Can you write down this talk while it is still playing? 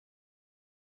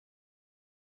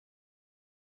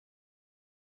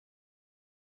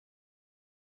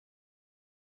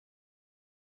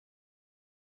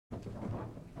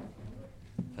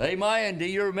Amen. Do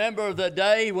you remember the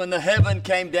day when the heaven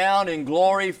came down and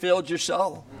glory filled your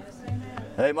soul?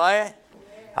 Amen.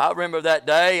 I remember that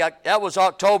day. That was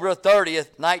October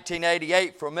 30th,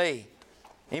 1988 for me.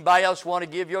 Anybody else want to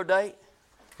give your date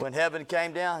when heaven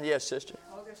came down? Yes, sister.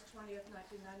 August 20th,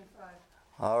 1995.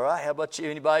 All right. How about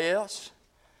you? Anybody else?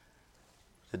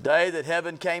 The day that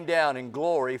heaven came down and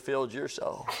glory filled your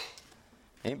soul.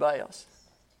 Anybody else?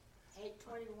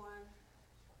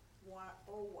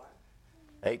 8/21/01.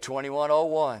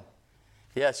 8/21/01.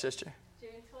 Yes, sister.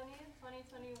 June 20th,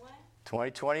 2021.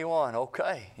 2021.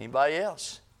 Okay. Anybody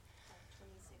else?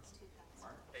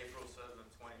 April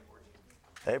 7th,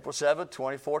 2014. April 7th,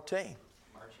 2014.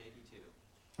 March 82.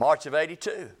 March of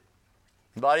 82.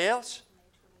 Anybody else?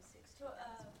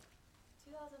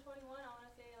 2021, I want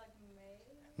to say like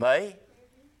May. May?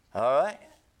 All right.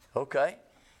 Okay.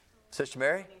 Sister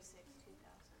Mary?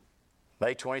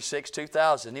 May 26,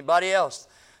 2000. Anybody else?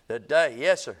 The day.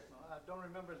 Yes, sir. I don't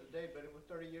remember the date, but it was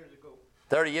 30 years ago.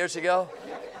 30 years ago?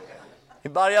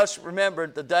 Anybody else remember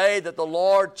the day that the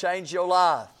Lord changed your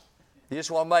life? You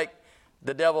just want to make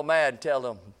the devil mad and tell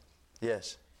him.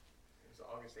 Yes. It was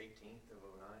August 18th of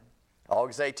 09.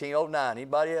 August 18, 09.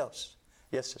 Anybody else?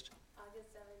 Yes, sister.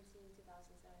 August 17,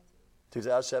 2017.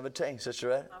 2017.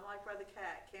 Sister Ed? I'm like Brother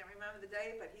Cat. Can't remember the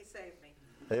date, but he saved me.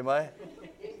 Amen.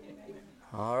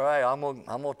 All right. I'm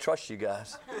gonna trust you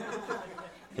guys.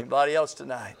 Anybody else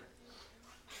tonight?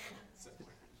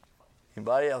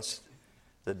 Anybody else?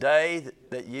 The day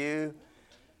that you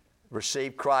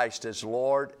received Christ as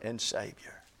Lord and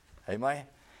Savior. Amen.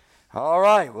 All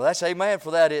right. Well, that's amen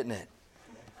for that, isn't it?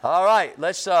 All right.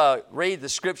 Let's read the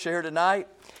scripture here tonight.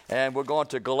 And we're going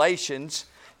to Galatians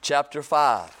chapter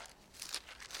 5.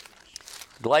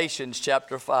 Galatians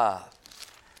chapter 5.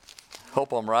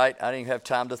 Hope I'm right. I didn't even have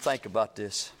time to think about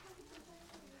this.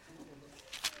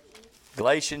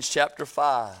 Galatians chapter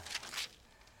 5.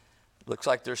 Looks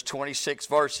like there's 26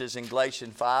 verses in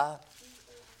Galatians 5.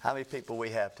 How many people we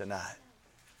have tonight?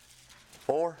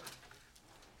 4?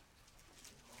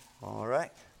 All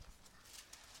right.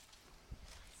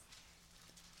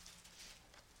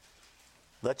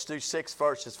 Let's do 6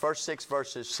 verses. First 6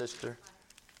 verses, Sister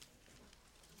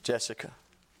Jessica.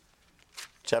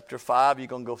 Chapter 5, you're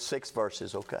going to go 6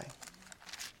 verses, okay?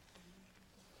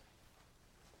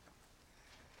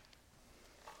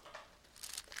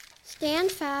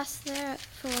 Stand fast,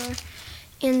 therefore,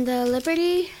 in the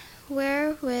liberty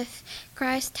wherewith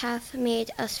Christ hath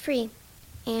made us free,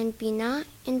 and be not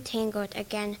entangled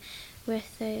again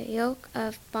with the yoke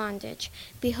of bondage.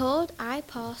 Behold, I,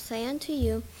 Paul, say unto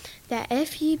you, that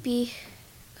if ye be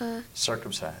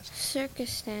Circumcised.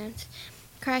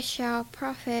 Christ shall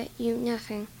profit you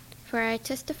nothing. For I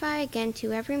testify again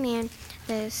to every man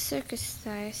that is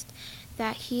circumcised,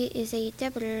 that he is a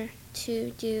debtor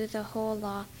to do the whole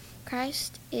law.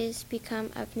 Christ is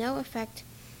become of no effect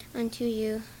unto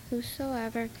you.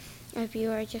 Whosoever of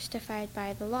you are justified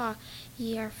by the law,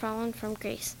 ye are fallen from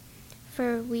grace.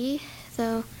 For we,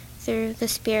 though through the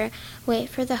Spirit, wait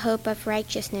for the hope of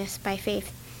righteousness by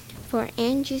faith. For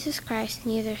in Jesus Christ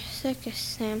neither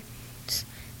circumstance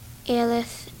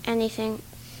aileth anything,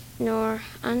 nor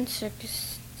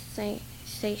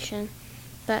uncircumcision,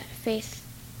 but faith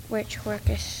which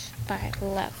worketh by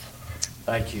love.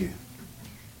 Thank you.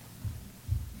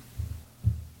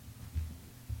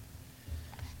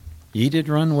 Ye did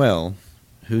run well.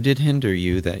 Who did hinder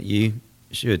you that ye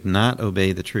should not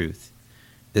obey the truth?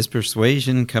 This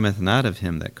persuasion cometh not of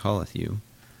him that calleth you.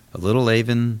 A little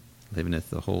leaven leaveneth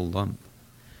the whole lump.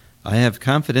 I have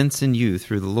confidence in you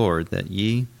through the Lord that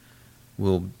ye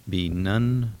will be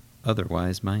none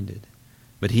otherwise minded.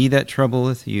 But he that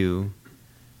troubleth you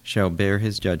shall bear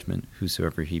his judgment,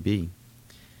 whosoever he be.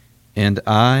 And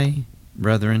I,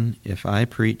 brethren, if I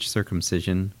preach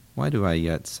circumcision, why do I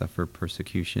yet suffer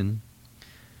persecution?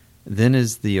 Then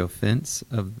is the offense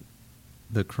of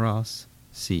the cross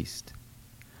ceased.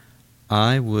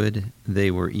 I would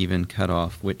they were even cut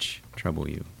off which trouble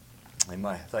you.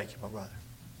 Amen. Thank you, my brother.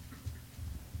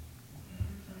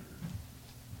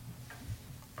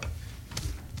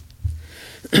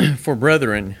 For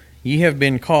brethren, ye have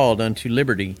been called unto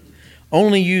liberty.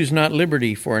 Only use not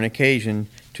liberty for an occasion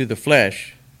to the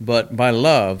flesh, but by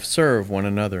love serve one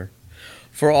another.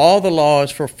 For all the law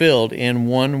is fulfilled in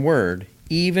one word,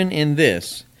 even in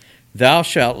this, thou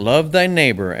shalt love thy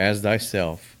neighbor as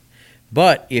thyself.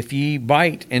 But if ye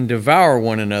bite and devour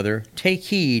one another, take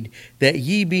heed that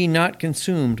ye be not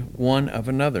consumed one of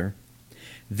another.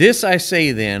 This I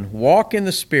say then, walk in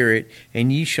the Spirit,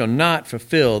 and ye shall not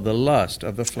fulfill the lust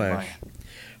of the flesh.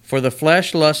 For the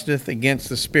flesh lusteth against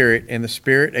the Spirit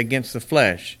against the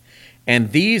flesh.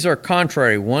 And these are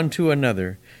contrary one to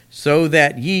another, so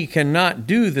that ye cannot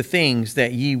do the things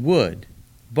that ye would.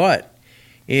 But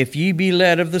if ye be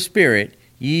led of the Spirit,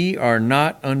 ye are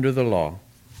not under the law.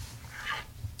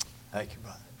 Thank you,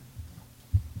 brother.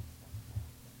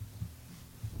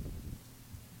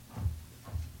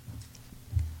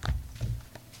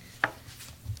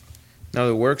 Now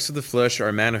the works of the flesh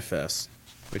are manifest,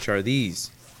 which are these: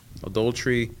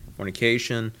 adultery,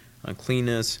 fornication,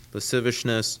 uncleanness,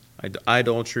 lasciviousness,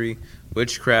 idolatry,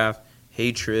 witchcraft,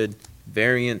 hatred,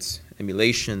 variance,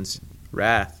 emulations,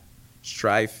 wrath,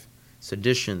 strife,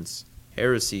 seditions,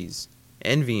 heresies,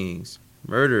 envyings,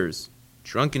 murders,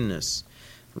 drunkenness,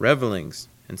 revellings,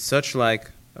 and such like,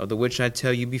 of the which I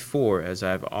tell you before, as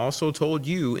I have also told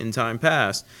you in time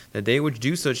past, that they which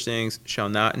do such things shall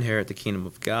not inherit the kingdom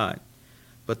of God.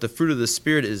 But the fruit of the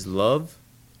Spirit is love,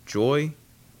 joy,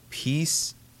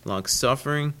 peace,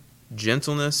 long-suffering,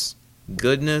 gentleness,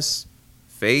 goodness,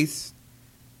 faith,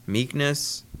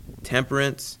 meekness,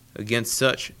 temperance. Against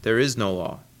such there is no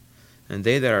law. And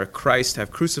they that are Christ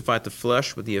have crucified the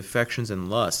flesh with the affections and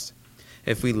lusts.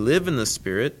 If we live in the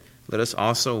Spirit, let us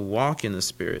also walk in the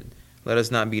Spirit. Let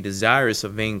us not be desirous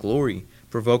of vainglory,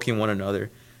 provoking one another,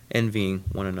 envying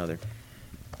one another.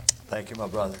 Thank you, my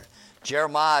brother.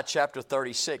 Jeremiah chapter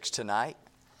 36 tonight.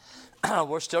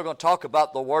 We're still going to talk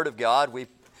about the Word of God. We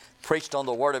preached on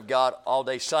the Word of God all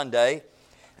day Sunday,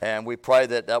 and we pray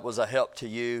that that was a help to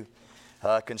you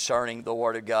concerning the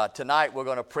Word of God. Tonight we're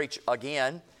going to preach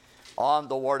again on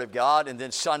the Word of God, and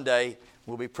then Sunday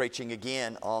we'll be preaching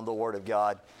again on the Word of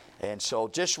God. And so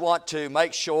just want to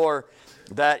make sure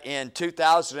that in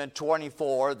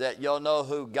 2024 that you'll know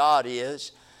who God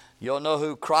is, you'll know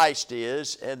who Christ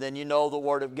is, and then you know the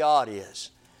Word of God is.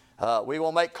 We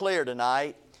will make clear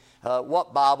tonight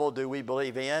what Bible do we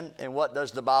believe in, and what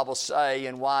does the Bible say,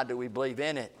 and why do we believe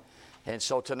in it. And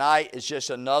so tonight is just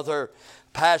another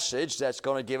passage that's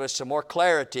going to give us some more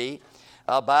clarity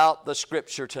about the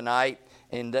Scripture tonight,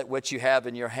 in that which you have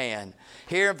in your hand.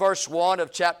 Here in verse 1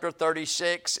 of chapter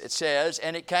 36 it says,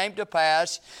 "And it came to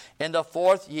pass in the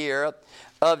 4th year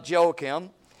of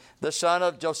Jehoiakim, the son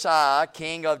of Josiah,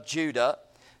 king of Judah,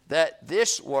 that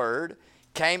this word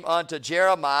came unto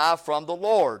Jeremiah from the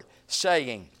Lord,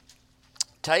 saying,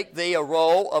 Take thee a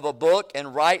roll of a book,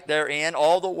 and write therein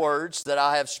all the words that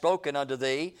I have spoken unto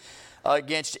thee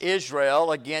against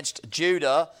Israel, against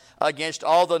Judah, against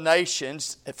all the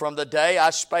nations, from the day I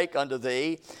spake unto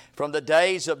thee, from the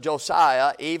days of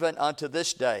Josiah, even unto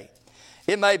this day.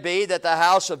 It may be that the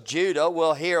house of Judah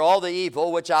will hear all the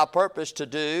evil which I purpose to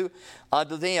do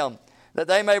unto them, that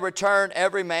they may return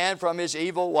every man from his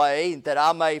evil way, that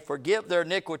I may forgive their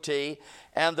iniquity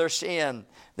and their sin.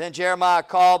 Then Jeremiah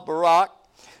called Baruch,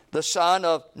 the son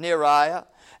of Neriah,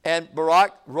 and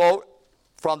Baruch wrote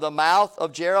from the mouth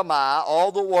of Jeremiah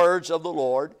all the words of the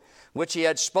Lord, which he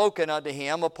had spoken unto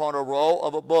him upon a roll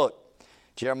of a book.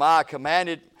 Jeremiah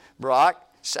commanded Baruch,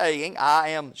 saying, I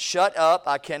am shut up,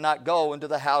 I cannot go into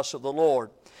the house of the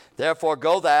Lord. Therefore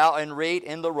go thou and read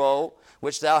in the roll,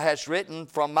 which thou hast written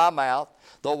from my mouth,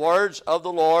 the words of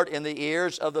the Lord in the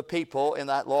ears of the people in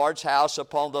that Lord's house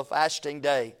upon the fasting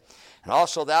day. And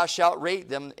also thou shalt read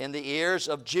them in the ears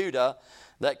of Judah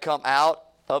that come out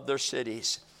of their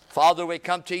cities. Father, we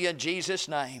come to you in Jesus'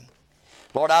 name.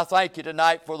 Lord, I thank you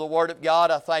tonight for the Word of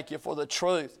God. I thank you for the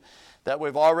truth that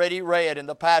we've already read in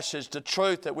the passage, the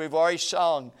truth that we've already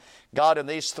sung, God, in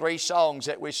these 3 songs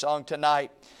that we sung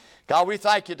tonight. God, we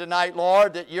thank you tonight,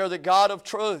 Lord, that you're the God of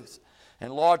truth.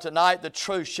 And Lord, tonight the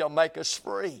truth shall make us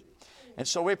free. And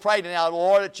so we pray now,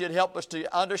 Lord, that you'd help us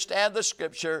to understand the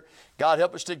Scripture. God,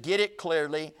 help us to get it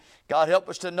clearly. God, help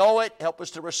us to know it. Help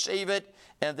us to receive it.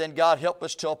 And then, God, help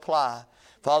us to apply,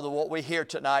 Father, what we hear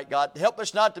tonight. God, help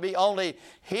us not to be only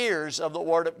hearers of the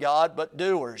Word of God, but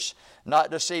doers, not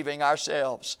deceiving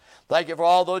ourselves. Thank you for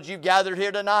all those you've gathered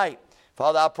here tonight.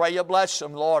 Father, I pray you bless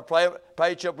them, Lord. Pray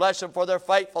that you bless them for their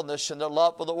faithfulness and their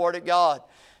love for the Word of God,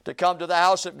 to come to the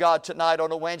house of God tonight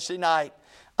on a Wednesday night.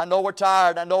 I know we're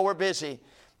tired. I know we're busy.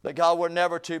 But God, we're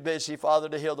never too busy, Father,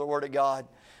 to hear the Word of God.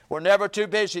 We're never too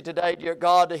busy today, dear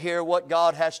God, to hear what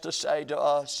God has to say to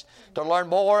us, to learn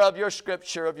more of your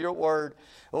Scripture, of your Word.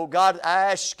 Oh God,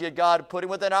 I ask you, God, to put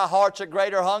within our hearts a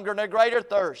greater hunger and a greater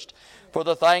thirst for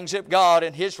the things of God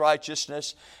and His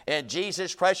righteousness. In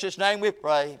Jesus' precious name we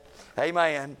pray.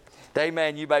 Amen.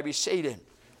 Amen. You may be seated.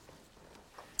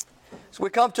 So we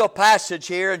come to a passage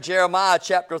here in Jeremiah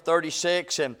chapter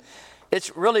 36, and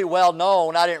it's really well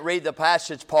known. I didn't read the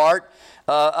passage part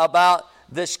about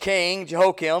this king,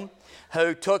 Jehoiakim,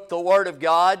 who took the Word of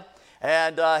God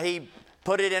and he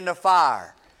put it in the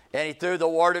fire. And he threw the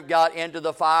Word of God into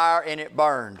the fire and it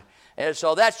burned. And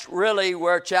so that's really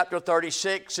where chapter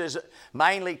 36 is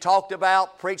mainly talked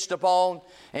about, preached upon,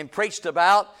 and preached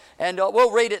about. And we'll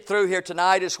read it through here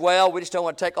tonight as well. We just don't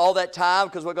want to take all that time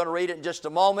because we're going to read it in just a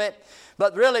moment.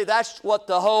 But really, that's what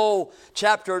the whole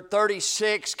chapter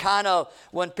 36 kind of,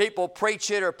 when people preach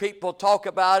it or people talk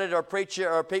about it or preach it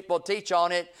or people teach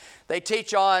on it, they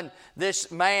teach on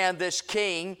this man, this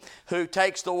king, who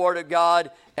takes the Word of God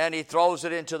and he throws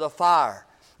it into the fire.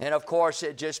 And of course,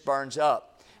 it just burns up.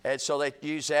 And so they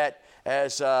use that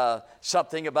as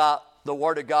something about the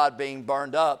Word of God being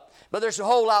burned up. But there's a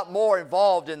whole lot more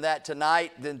involved in that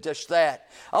tonight than just that.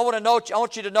 I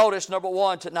want you to notice, number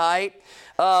one, tonight,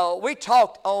 we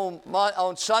talked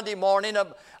on Sunday morning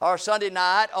or Sunday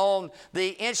night on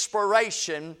the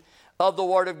inspiration of the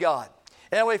Word of God.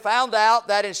 And we found out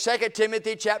that in 2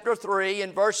 Timothy chapter 3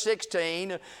 and verse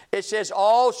 16, it says,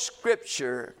 all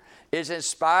Scripture is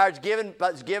inspired, given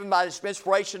by the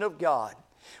inspiration of God.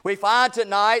 We find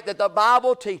tonight that the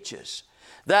Bible teaches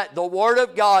that the Word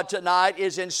of God tonight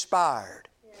is inspired.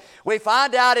 We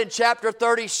find out in chapter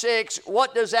 36,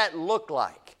 what does that look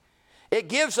like? It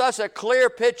gives us a clear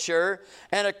picture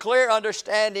and a clear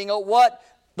understanding of what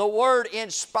the word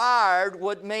inspired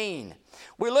would mean.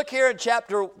 We look here in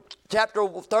chapter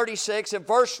 36 and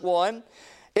verse 1.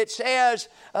 It says,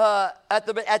 at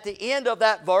the end of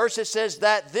that verse, it says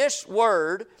that this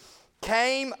word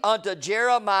came unto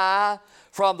Jeremiah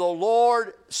from the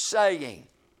Lord, saying.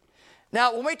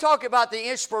 Now, when we talk about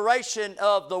the inspiration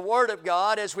of the Word of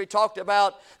God, as we talked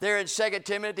about there in 2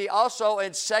 Timothy, also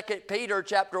in 2 Peter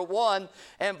chapter 1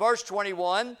 and verse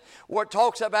 21, where it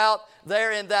talks about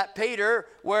there in that Peter,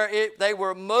 where they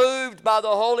were moved by the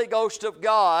Holy Ghost of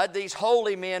God, these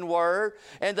holy men were,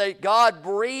 and God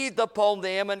breathed upon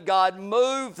them and God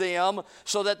moved them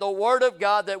so that the Word of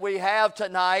God that we have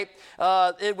tonight,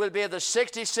 it would be the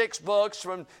 66 books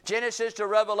from Genesis to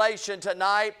Revelation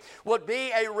tonight, would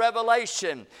be a revelation.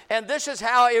 And this is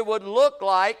how it would look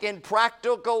like in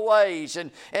practical ways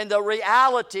and the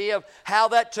reality of how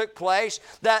that took place,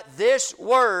 that this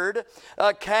word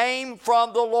came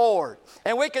from the Lord.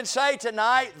 And we can say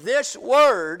tonight, this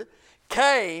word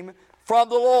came from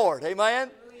the Lord.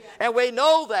 Amen? And we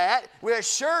know that. We're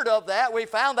assured of that. We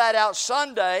found that out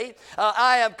Sunday.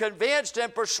 I am convinced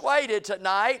and persuaded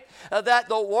tonight that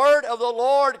the word of the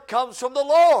Lord comes from the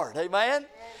Lord. Amen?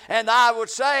 And I would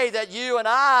say that you and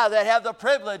I that have the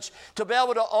privilege to be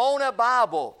able to own a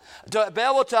Bible, to be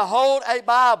able to hold a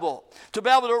Bible, to be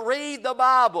able to read the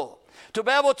Bible, to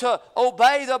be able to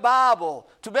obey the Bible,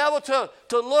 to be able to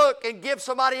look and give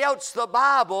somebody else the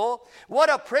Bible, what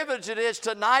a privilege it is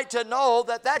tonight to know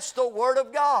that that's the Word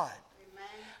of God.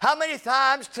 How many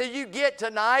times till you get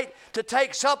tonight to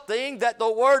take something that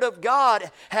the Word of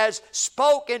God has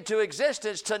spoke into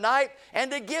existence tonight and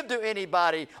to give to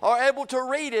anybody, or able to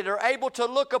read it, or able to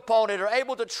look upon it, or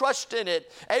able to trust in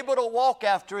it, able to walk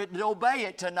after it and obey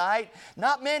it tonight?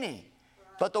 Not many.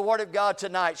 But the Word of God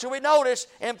tonight. So we notice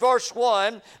in verse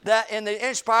 1 that in the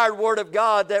inspired Word of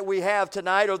God that we have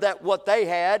tonight, or that what they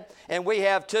had, and we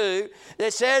have too,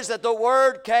 it says that the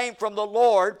Word came from the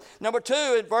Lord. Number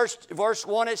 2, in verse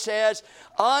 1 it says,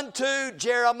 unto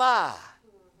Jeremiah.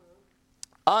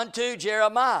 Unto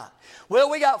Jeremiah. Well,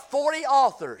 we got 40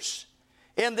 authors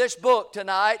in this book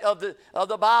tonight of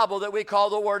the Bible that we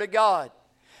call the Word of God.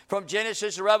 From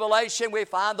Genesis to Revelation, we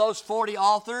find those 40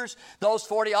 authors. Those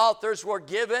 40 authors were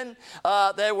given.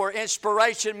 They were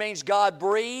inspiration, means God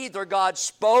breathed or God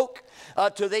spoke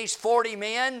to these 40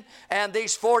 men. And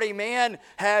these 40 men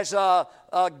has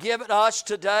given us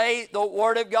today the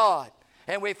Word of God.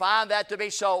 And we find that to be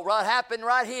so. What happened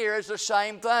right here is the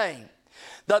same thing.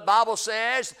 The Bible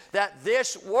says that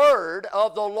this word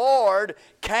of the Lord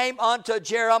came unto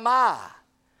Jeremiah.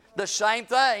 The same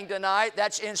thing tonight,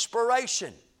 that's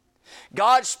inspiration.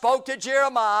 God spoke to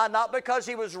Jeremiah not because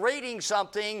he was reading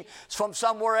something from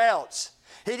somewhere else.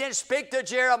 He didn't speak to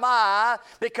Jeremiah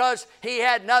because he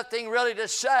had nothing really to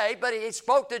say, but he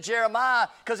spoke to Jeremiah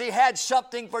because he had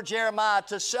something for Jeremiah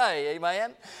to say.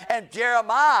 Amen? And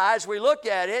Jeremiah, as we look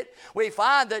at it, we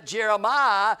find that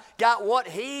Jeremiah got what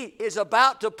he is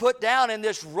about to put down in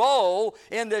this roll,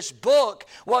 in this book,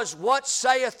 was what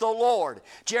saith the Lord.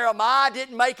 Jeremiah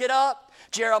didn't make it up.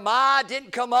 Jeremiah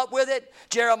didn't come up with it.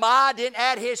 Jeremiah didn't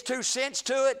add his 2 cents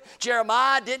to it.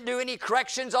 Jeremiah didn't do any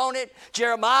corrections on it.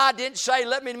 Jeremiah didn't say,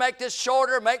 let me make this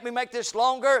shorter, make me make this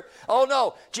longer. Oh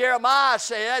no, Jeremiah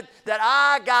said that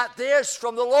I got this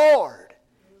from the Lord.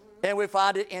 And we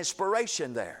find it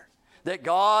inspiration there. that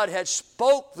God had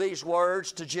spoke these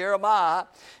words to Jeremiah,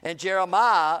 and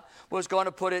Jeremiah was going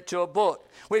to put it to a book.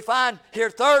 We find here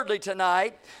thirdly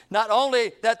tonight, not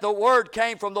only that the word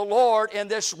came from the Lord, and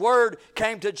this word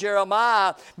came to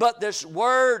Jeremiah, but this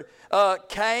word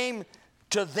came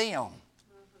to them.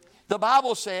 The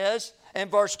Bible says in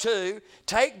verse 2,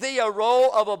 take thee a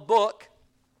roll of a book,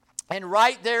 and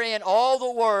write therein all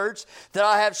the words that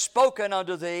I have spoken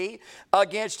unto thee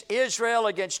against Israel,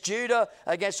 against Judah,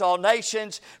 against all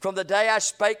nations, from the day I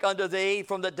spake unto thee,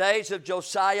 from the days of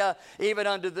Josiah, even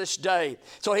unto this day.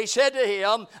 So he said to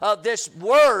him, this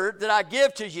word that I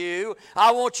give to you,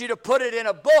 I want you to put it in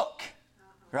a book,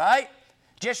 right?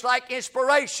 Just like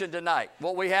inspiration tonight.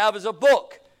 What we have is a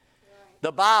book,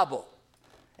 the Bible.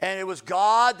 And it was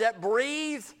God that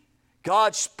breathed,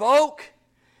 God spoke,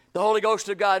 the Holy Ghost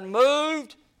of God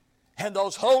moved, and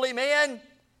those holy men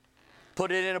put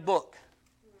it in a book.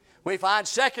 We find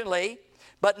secondly,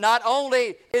 but not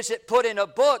only is it put in a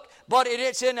book, but it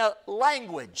is in a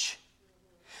language.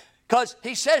 Because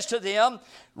he says to them,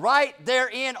 write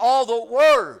therein all the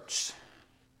words.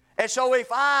 And so we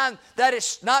find that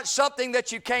it's not something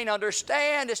that you can't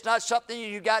understand. It's not something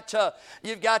you've got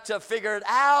to figure it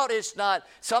out. It's not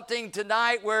something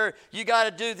tonight where you got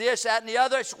to do this, that, and the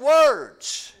other. It's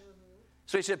words.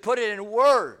 So he said, put it in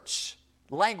words,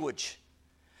 language.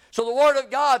 So the Word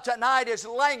of God tonight is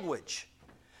language.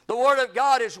 The Word of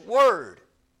God is Word.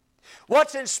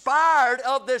 What's inspired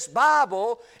of this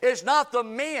Bible is not the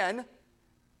men,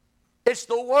 it's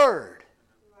the Word.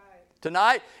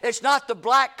 Tonight, it's not the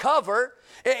black cover.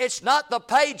 It's not the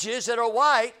pages that are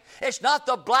white. It's not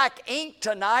the black ink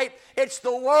tonight. It's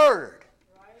the Word.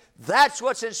 That's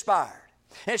what's inspired.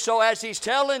 And so as he's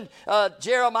telling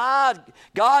Jeremiah,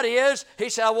 he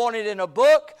said, I want it in a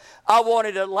book. I want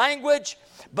it in language.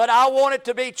 But I want it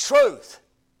to be truth.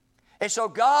 And so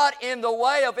God, in the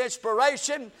way of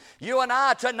inspiration, you and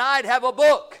I tonight have a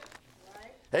book.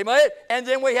 Amen? And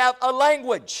then we have a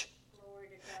language.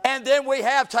 And then we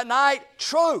have tonight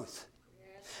truth.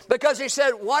 Because he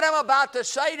said, what I'm about to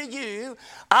say to you,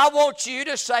 I want you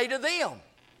to say to them.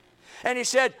 And he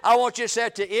said, I want you to say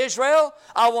it to Israel,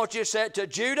 I want you to say it to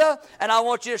Judah, and I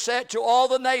want you to say it to all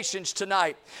the nations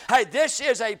tonight. Hey, this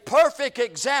is a perfect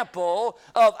example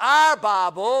of our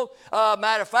Bible.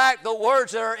 Matter of fact, the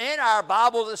words that are in our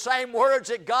Bible are the same words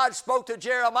that God spoke to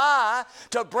Jeremiah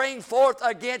to bring forth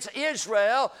against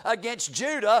Israel, against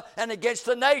Judah, and against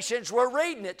the nations. We're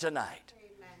reading it tonight.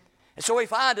 Amen. And so we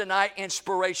find tonight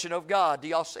inspiration of God. Do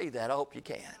y'all see that? I hope you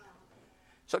can.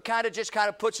 So it kind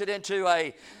of puts it into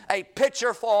a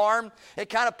picture form. It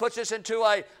kind of puts us into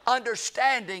a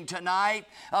understanding tonight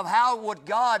of how would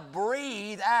God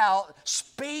breathe out,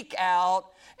 speak out,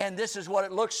 and this is what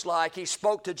it looks like. He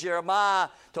spoke to Jeremiah,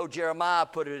 told Jeremiah,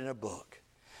 put it in a book.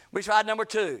 We tried number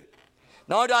 2.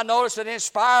 Not only did I notice an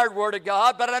inspired Word of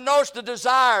God, but I noticed the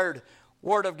desired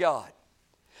Word of God.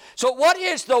 So what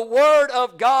is the Word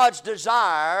of God's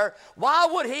desire? Why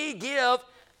would He give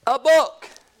a book?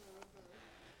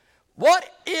 What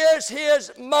is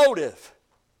His motive?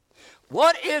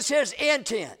 What is His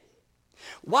intent?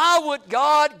 Why would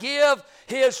God give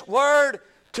His Word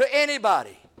to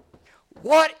anybody?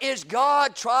 What is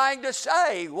God trying to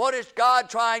say? What is God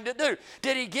trying to do?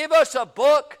 Did He give us a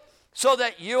book so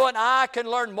that you and I can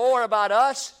learn more about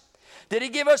us? Did He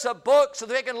give us a book so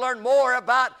that we can learn more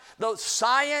about the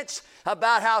science,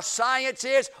 about how science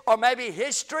is, or maybe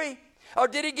history? Or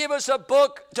did He give us a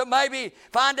book to maybe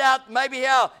find out maybe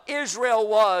how Israel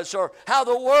was, or how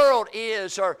the world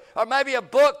is, or maybe a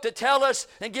book to tell us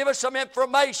and give us some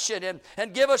information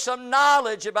and give us some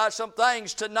knowledge about some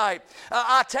things tonight?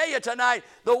 I tell you tonight,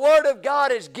 the Word of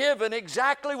God is given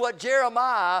exactly what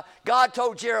God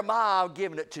told Jeremiah, I'm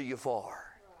giving it to you for.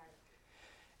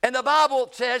 And the Bible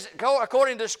says,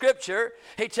 according to Scripture,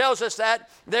 He tells us that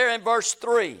there in verse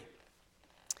 3.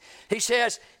 He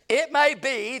says, it may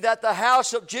be that the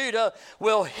house of Judah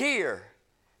will hear.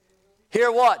 Hear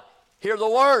what? Hear the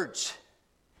words.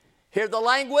 Hear the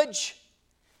language.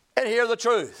 And hear the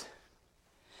truth.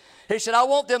 He said, I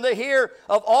want them to hear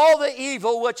of all the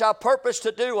evil which I purpose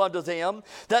to do unto them,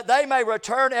 that they may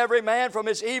return every man from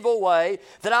his evil way,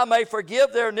 that I may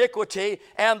forgive their iniquity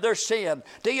and their sin.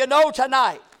 Do you know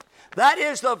tonight, that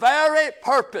is the very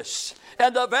purpose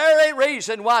and the very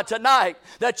reason why tonight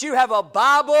that you have a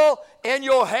Bible in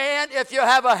your hand, if you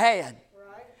have a hand.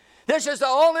 Right. This is the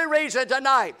only reason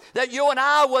tonight that you and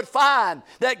I would find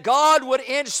that God would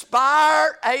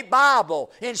inspire a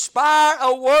Bible, inspire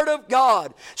a Word of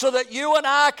God, so that you and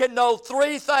I can know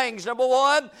 3 things. Number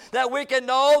 1, that we can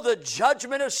know the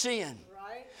judgment of sin.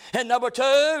 Right. And number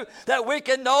 2, that we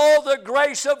can know the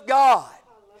grace of God.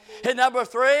 And number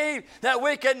 3, that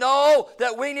we can know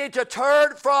that we need to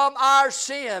turn from our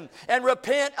sin and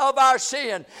repent of our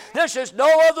sin. This is no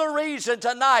other reason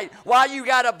tonight why you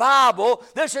got a Bible.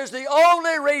 This is the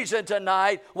only reason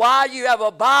tonight why you have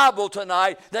a Bible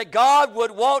tonight that God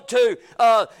would want to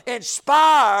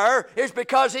inspire, is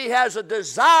because He has a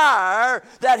desire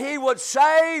that He would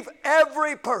save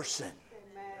every person.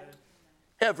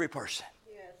 Every person.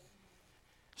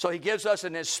 So He gives us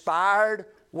an inspired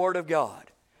Word of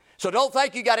God. So don't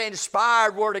think you got an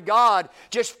inspired Word of God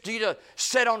just for you to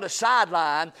sit on the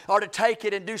sideline or to take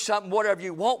it and do something, whatever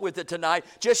you want with it tonight.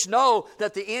 Just know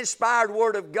that the inspired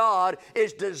Word of God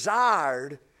is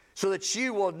desired so that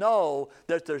you will know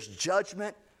that there's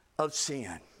judgment of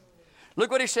sin. Look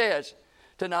what He says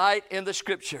tonight in the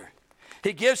Scripture.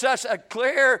 He gives us a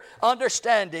clear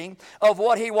understanding of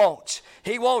what He wants.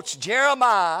 He wants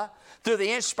Jeremiah, through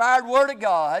the inspired Word of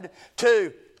God,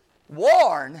 to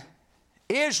warn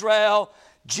Israel,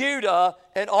 Judah,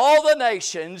 and all the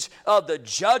nations of the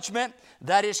judgment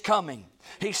that is coming.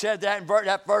 He said that in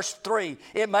verse 3.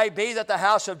 It may be that the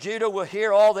house of Judah will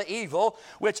hear all the evil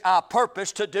which I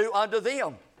purpose to do unto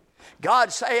them.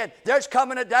 God's saying there's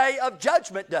coming a day of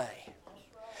judgment day.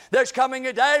 There's coming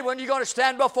a day when you're going to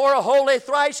stand before a holy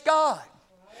thrice God.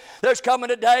 There's coming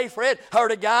a day, Fred,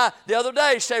 heard a guy the other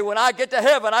day say, when I get to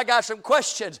heaven, I got some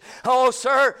questions. Oh,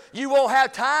 sir, you won't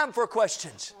have time for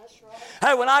questions.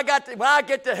 Hey, when I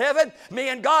get to heaven, me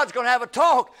and God's going to have a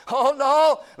talk. Oh,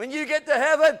 no, when you get to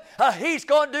heaven, He's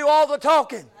going to do all the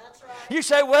talking. You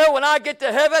say, well, when I get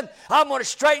to heaven, I'm going to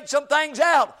straighten some things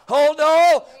out. Oh,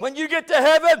 no, when you get to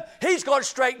heaven, He's going to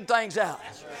straighten things out.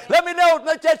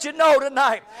 Let that you know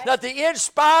tonight that the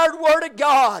inspired Word of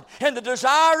God and the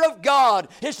desire of God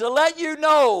is to let you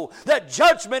know that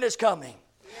judgment is coming.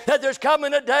 That there's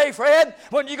coming a day, friend,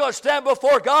 when you're going to stand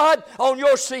before God on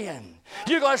your sin.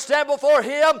 You're going to stand before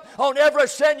Him on every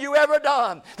sin you ever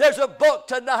done. There's a book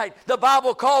tonight. The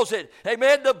Bible calls it,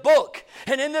 amen, the book.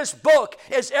 And in this book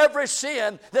is every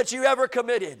sin that you ever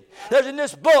committed. In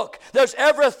this book, there's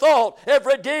every thought,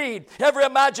 every deed, every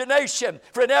imagination,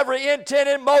 for every intent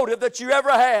and motive that you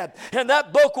ever had. And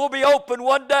that book will be opened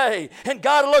one day. And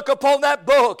God will look upon that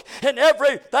book. And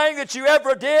everything that you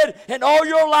ever did in all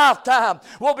your lifetime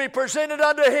will be presented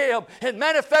unto Him and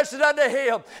manifested unto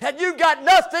Him. And you've got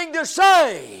nothing to say.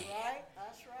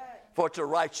 For it's a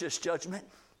righteous judgment.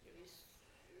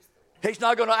 He's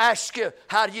not going to ask you,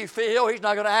 how do you feel? He's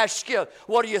not going to ask you,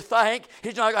 what do you think?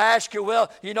 He's not going to ask you,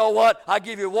 well, you know what? I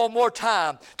give you one more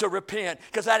time to repent,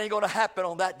 because that ain't going to happen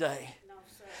on that day.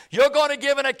 You're going to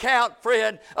give an account,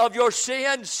 friend, of your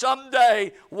sin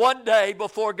someday, one day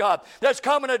before God. There's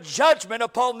coming a judgment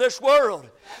upon this world.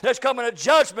 There's coming a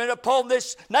judgment upon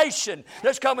this nation.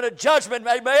 There's coming a judgment,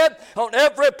 amen, on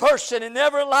every person in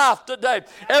every life today.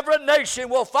 Every nation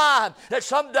will find that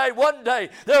someday, one day,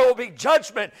 there will be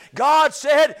judgment. God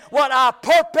said, what I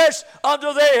purpose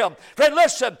unto them. Friend,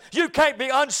 listen, you can't be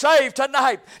unsaved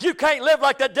tonight. You can't live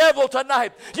like the devil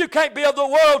tonight. You can't be of the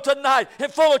world tonight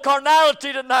and full of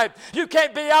carnality tonight. You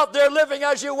can't be out there living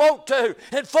as you want to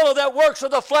and full of that works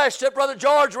of the flesh that Brother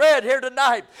George read here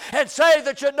tonight and say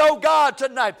that you know God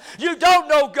tonight. You don't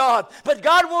know God, but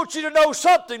God wants you to know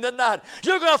something tonight.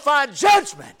 You're going to find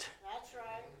judgment. That's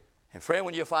right. And friend,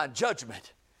 when you find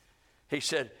judgment, He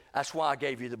said, that's why I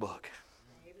gave you the book.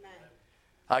 Amen.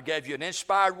 I gave you an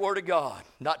inspired Word of God,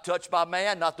 not touched by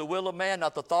man, not the will of man,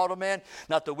 not the thought of man,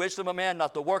 not the wisdom of man,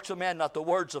 not the works of man, not the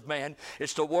words of man.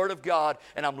 It's the Word of God,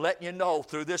 and I'm letting you know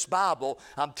through this Bible,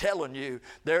 I'm telling you,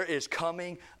 there is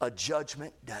coming a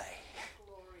judgment day.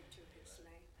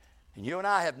 And you and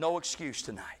I have no excuse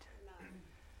tonight.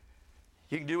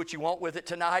 You can do what you want with it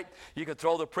tonight. You can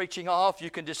throw the preaching off. You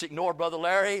can just ignore Brother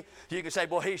Larry. You can say,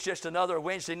 well, he's just another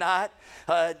Wednesday night.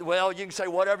 Well, you can say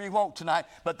whatever you want tonight.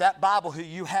 But that Bible who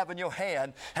you have in your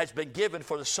hand has been given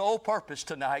for the sole purpose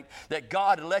tonight that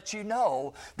God let you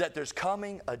know that there's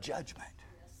coming a judgment.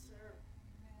 Yes, sir.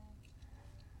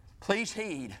 Please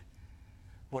heed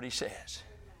what He says.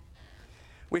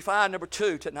 We find number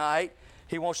 2 tonight,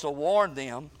 He wants to warn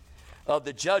them of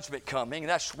the judgment coming, and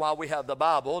that's why we have the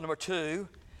Bible. Number 2,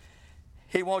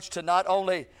 He wants to not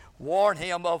only warn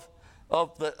him of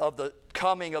the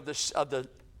coming of the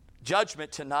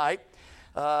judgment tonight,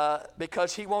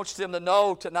 because He wants them to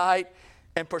know tonight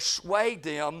and persuade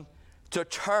them to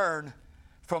turn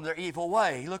from their evil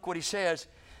way. Look what He says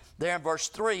there in verse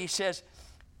 3. He says,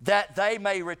 that they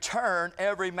may return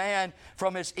every man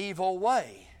from his evil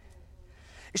way.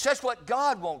 He says what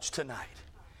God wants tonight.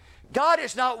 God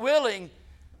is not willing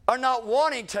or not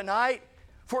wanting tonight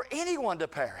for anyone to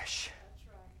perish.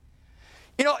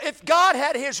 You know, if God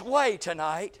had His way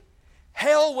tonight,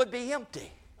 hell would be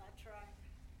empty.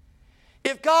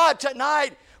 If God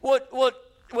tonight would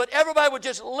everybody would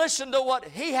just listen to what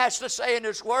He has to say in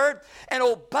His Word and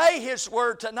obey His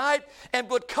Word tonight, and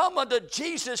would come unto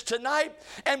Jesus tonight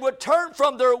and would turn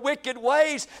from their wicked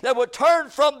ways, that would turn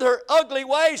from their ugly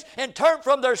ways and turn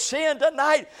from their sin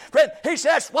tonight. Friend, He says,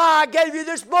 that's why I gave you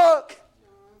this book.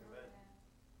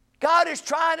 God is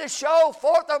trying to show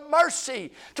forth a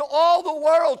mercy to all the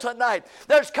world tonight.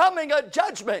 There's coming a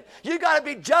judgment. You got to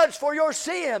be judged for your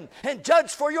sin, and judged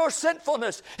for your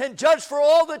sinfulness, and judged for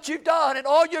all that you've done and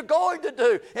all you're going to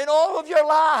do in all of your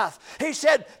life. He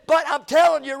said, but I'm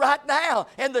telling you right now,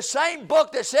 in the same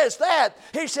book that says that,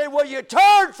 He said, will you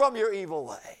turn from your evil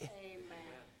way?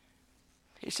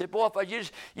 He said, boy,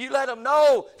 if you let them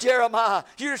know, Jeremiah,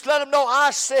 you just let them know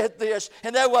I said this,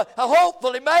 and they will,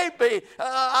 hopefully, maybe,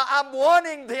 I'm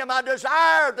wanting them, I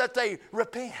desire that they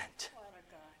repent.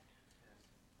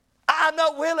 I'm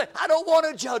not willing. I don't want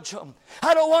to judge them.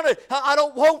 I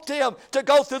don't want them to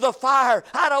go through the fire.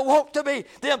 I don't want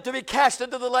them to be cast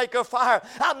into the lake of fire.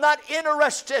 I'm not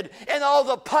interested in all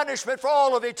the punishment for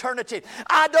all of eternity.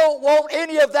 I don't want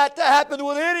any of that to happen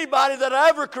with anybody that I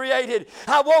ever created.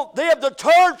 I want them to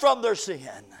turn from their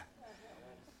sin.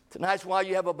 Tonight's why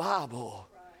you have a Bible.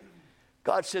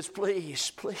 God says, please,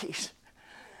 please.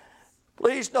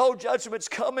 Please, no judgment's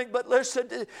coming, but listen,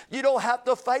 you don't have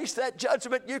to face that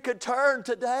judgment. You can turn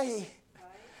today.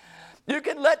 You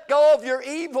can let go of your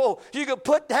evil. You can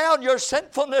put down your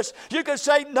sinfulness. You can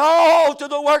say no to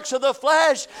the works of the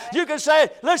flesh. You can say,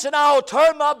 listen, I'll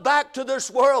turn my back to this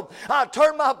world. I'll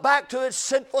turn my back to its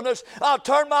sinfulness. I'll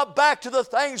turn my back to the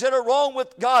things that are wrong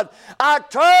with God. I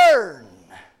turn.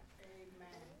 Amen.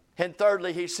 And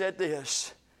thirdly, He said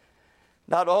this.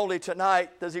 Not only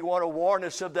tonight does He want to warn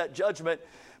us of that judgment,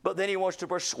 but then He wants to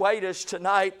persuade us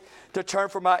tonight to turn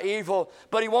from our evil,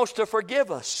 but He wants to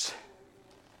forgive us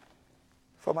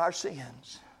from our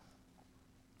sins.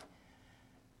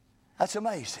 That's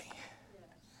amazing.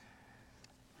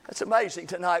 That's amazing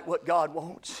tonight what God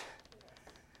wants.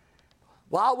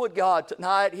 Why would God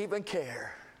tonight even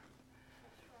care?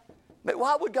 But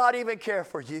why would God even care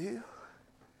for you?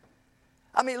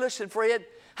 I mean, listen, Fred,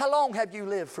 how long have you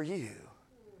lived for you?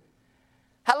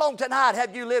 How long tonight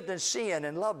have you lived in sin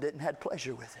and loved it and had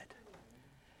pleasure with it?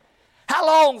 How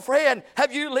long, friend,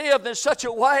 have you lived in such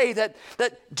a way that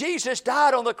Jesus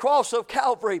died on the cross of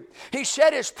Calvary? He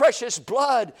shed His precious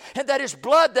blood, and that His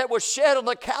blood that was shed on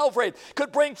the Calvary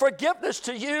could bring forgiveness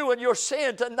to you and your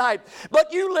sin tonight.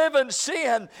 But you live in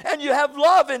sin, and you have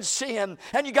love in sin,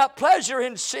 and you got pleasure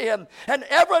in sin. And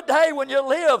every day when you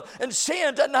live in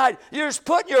sin tonight, you're just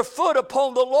putting your foot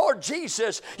upon the Lord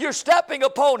Jesus. You're stepping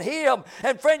upon Him.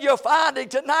 And friend, you're finding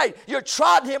tonight, you're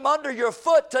trotting Him under your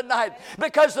foot tonight,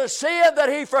 because the sin that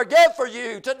He forgave for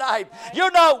you tonight,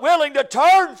 you're not willing to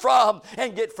turn from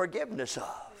and get forgiveness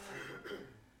of.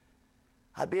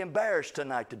 I'd be embarrassed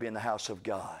tonight to be in the house of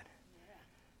God,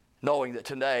 knowing that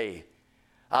today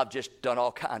I've just done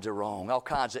all kinds of wrong, all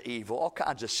kinds of evil, all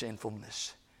kinds of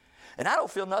sinfulness. And I don't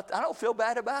feel nothing, I don't feel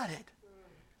bad about it.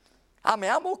 I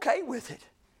mean, I'm okay with it.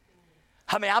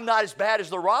 I mean, I'm not as bad as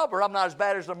the robber. I'm not as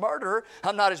bad as the murderer.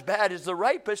 I'm not as bad as the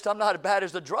rapist. I'm not as bad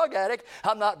as the drug addict.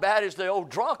 I'm not bad as the old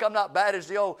drunk. I'm not bad as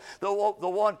the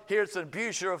one here's an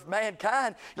abuser of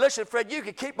mankind. Listen, Fred, you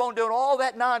can keep on doing all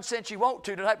that nonsense you want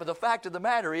to tonight, but the fact of the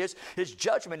matter is, His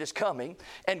judgment is coming,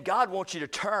 and God wants you to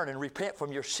turn and repent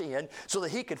from your sin so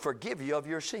that He can forgive you of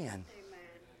your sin.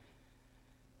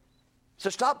 So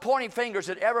stop pointing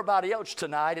fingers at everybody else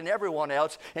tonight and everyone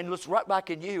else, and look right back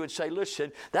at you and say,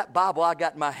 listen, that Bible I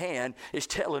got in my hand is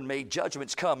telling me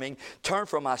judgment's coming. Turn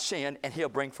from my sin, and He'll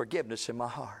bring forgiveness in my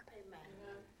heart.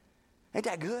 Amen. Ain't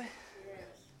that good? Yes.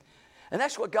 And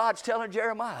that's what God's telling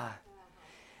Jeremiah.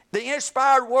 The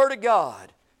inspired Word of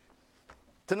God.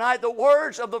 Tonight, the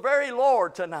words of the very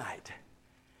Lord tonight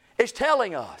is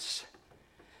telling us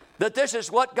that this is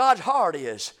what God's heart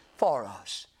is for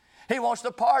us. He wants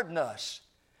to pardon us.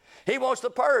 He wants to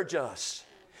purge us.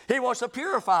 He wants to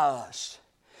purify us.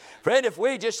 Friend, if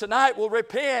we just tonight will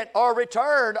repent or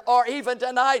return or even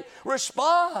tonight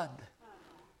respond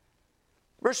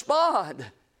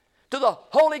to the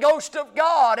Holy Ghost of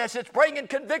God as it's bringing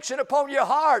conviction upon your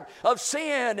heart of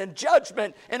sin and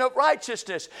judgment and of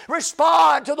righteousness.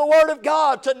 Respond to the Word of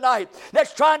God tonight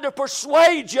that's trying to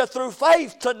persuade you through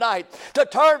faith tonight to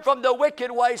turn from the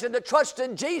wicked ways and to trust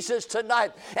in Jesus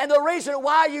tonight. And the reason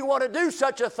why you want to do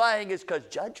such a thing is because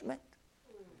judgment.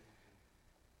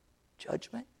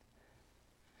 Judgment.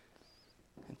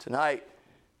 And tonight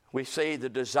we see the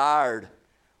desired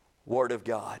Word of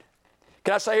God.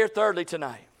 Can I say here thirdly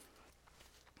tonight?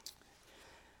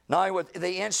 Not only with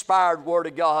the inspired Word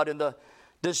of God and the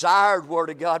desired Word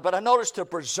of God, but I noticed the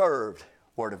preserved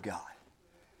Word of God.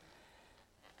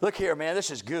 Look here, man, this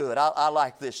is good. I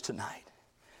like this tonight.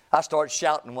 I started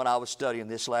shouting when I was studying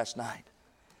this last night.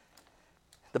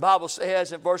 The Bible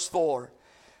says in verse 4,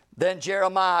 then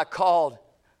Jeremiah called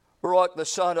Baruch the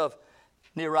son of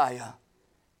Neriah.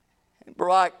 And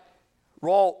Baruch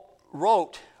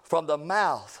wrote from the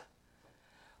mouth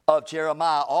of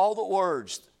Jeremiah all the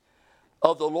words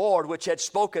of the Lord which had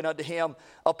spoken unto him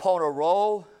upon a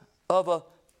roll of a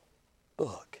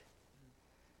book.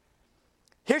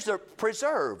 Here's the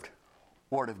preserved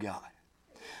Word of God.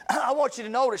 I want you to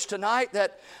notice tonight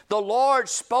that the Lord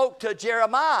spoke to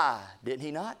Jeremiah, didn't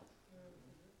He not?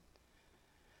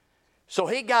 So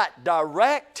he got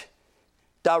direct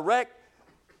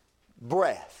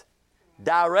breath,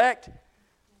 direct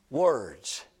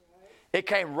words. It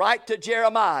came right to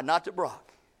Jeremiah, not to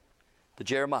Baruch, to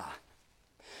Jeremiah.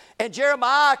 And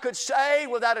Jeremiah could say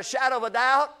without a shadow of a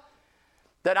doubt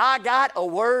that I got a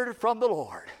word from the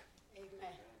Lord. Amen.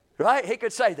 Right? He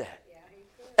could say that. Yeah, he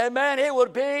could. And man, it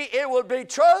would be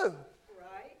true.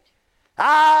 Right.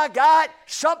 I got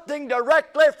something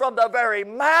directly from the very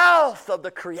mouth of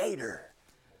the Creator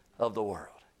of the world.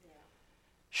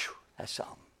 Whew, that's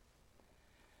something.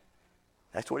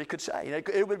 That's what he could say.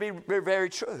 It would be very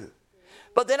true.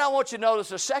 But then I want you to notice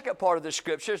the second part of the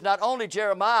Scriptures. Not only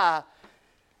Jeremiah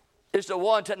is the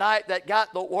one tonight that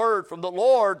got the word from the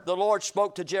Lord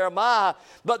spoke to Jeremiah,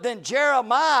 but then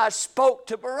Jeremiah spoke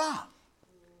to Baruch.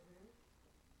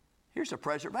 Here's a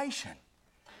preservation.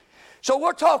 So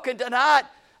we're talking tonight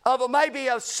of maybe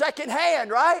a second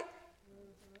hand, right?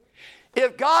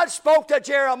 If God spoke to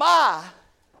Jeremiah,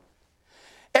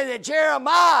 and then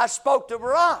Jeremiah spoke to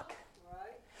Baruch,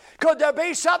 could there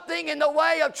be something in the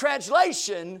way of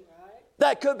translation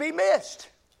that could be missed?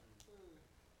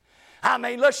 I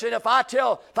mean, listen, if I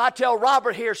tell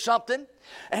Robert here something,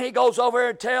 and he goes over here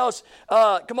and tells,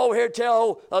 come over here and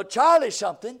tell Charlie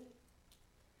something,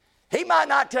 he might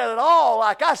not tell it all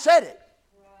like I said it.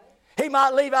 He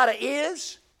might leave out a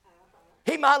is.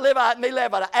 He might leave out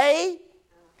an a.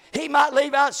 He might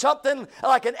leave out something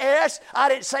like an s. I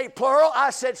didn't say plural, I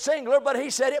said singular, but he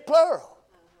said it plural.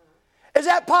 Is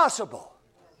that possible?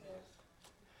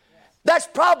 That's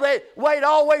probably the way it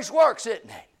always works, isn't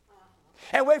it?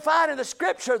 And we find in the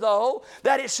Scripture, though,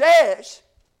 that it says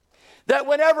that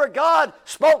whenever God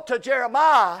spoke to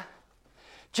Jeremiah,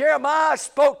 Jeremiah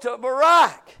spoke to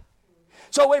Baruch.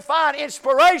 So we find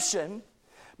inspiration,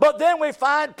 but then we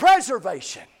find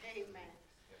preservation. Amen.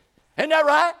 Isn't that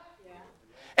right?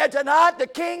 Yeah. And tonight, the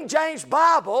King James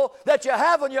Bible that you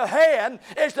have in your hand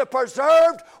is the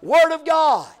preserved Word of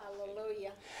God.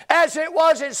 Hallelujah. As it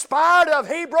was inspired of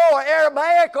Hebrew or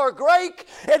Aramaic or Greek,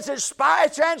 it's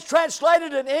inspired,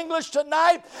 translated in English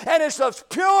tonight, and it's the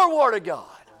pure Word of God.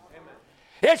 Amen.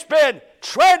 It's been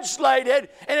translated,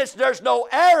 and there's no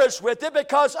errors with it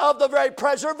because of the very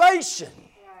preservation.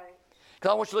 Right.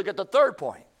 Because I want you to look at the third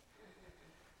point.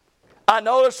 I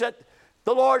noticed that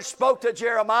the Lord spoke to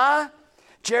Jeremiah.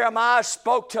 Jeremiah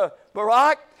spoke to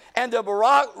Baruch, and the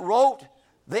Baruch wrote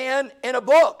then in a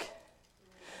book.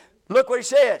 Look what he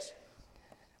says.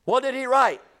 What did he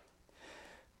write?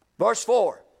 Verse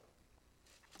 4.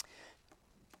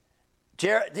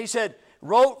 He said,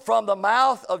 wrote from the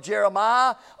mouth of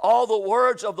Jeremiah all the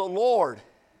words of the Lord.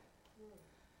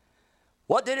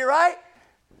 What did he write?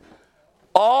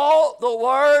 All the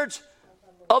words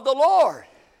of the Lord.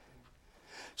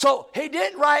 So he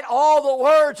didn't write all the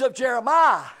words of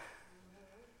Jeremiah.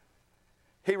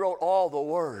 He wrote all the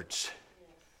words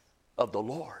of the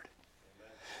Lord.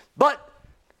 But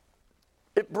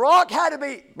Baruch had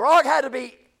to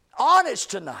be honest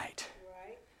tonight.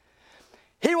 Right.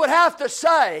 He would have to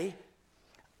say,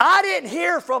 I didn't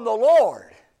hear from the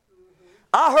Lord.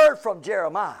 I heard from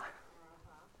Jeremiah.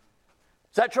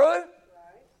 Is that true? Right.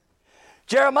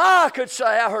 Jeremiah could say,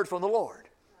 I heard from the Lord.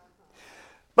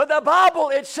 But the Bible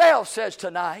itself says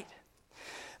tonight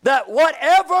that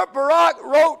whatever Baruch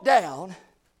wrote down,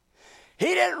 he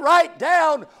didn't write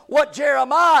down what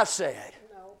Jeremiah said.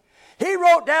 No. He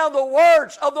wrote down the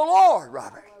words of the Lord,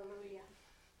 Robert. Hallelujah.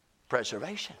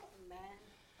 Preservation.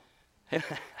 Amen.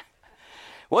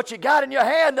 What you got in your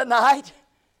hand tonight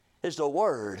is the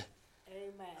word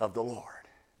Amen. of the Lord.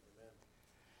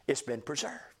 It's been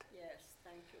preserved. Yes,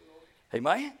 thank you, Lord.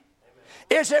 Amen?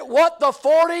 Is it what the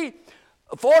 40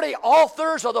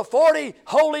 authors or the 40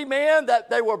 holy men that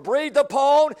they were breathed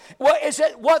upon? Is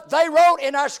it what they wrote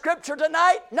in our scripture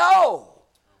tonight? No.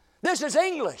 This is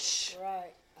English.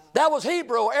 Right. That was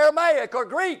Hebrew, Aramaic, or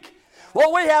Greek.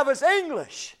 What we have is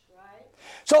English. Right.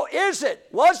 So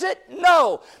was it?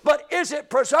 No. But is it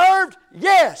preserved?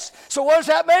 Yes. So what does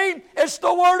that mean? It's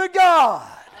the Word of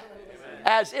God.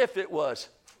 as if it was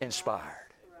inspired.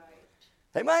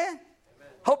 Amen?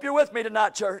 Hope you're with me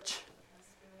tonight, church.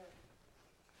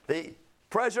 The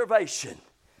preservation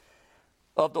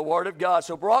of the Word of God.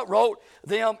 So Baruch wrote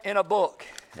them in a book.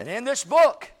 And in this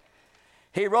book,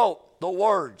 he wrote the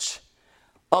words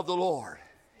of the Lord,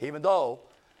 even though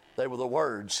they were the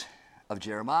words of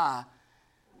Jeremiah,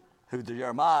 who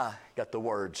Jeremiah got the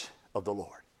words of the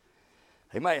Lord.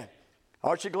 Amen.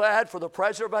 Aren't you glad for the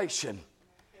preservation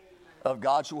of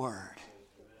God's Word?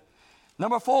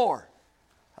 Number 4.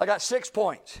 I got 6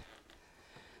 points.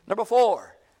 Number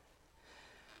 4.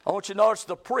 I want you to notice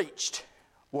the preached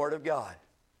Word of God.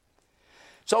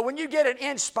 So when you get an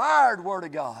inspired Word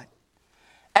of God,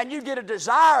 and you get a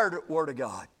desired Word of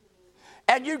God,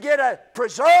 and you get a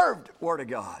preserved Word of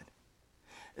God,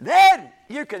 then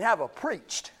you can have a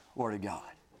preached Word of God.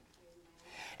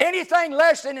 Anything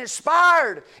less than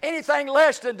inspired, anything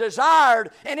less than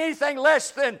desired, and anything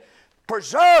less than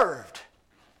preserved,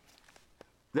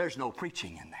 there's no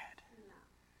preaching in that.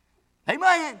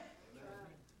 Amen.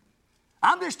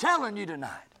 I'm just telling you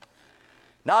tonight.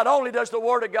 Not only does the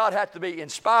Word of God have to be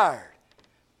inspired,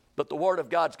 but the Word of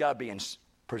God's got to be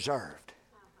preserved.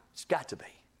 It's got to be.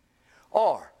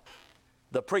 Or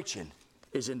the preaching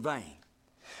is in vain.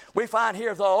 We find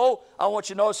here, though, I want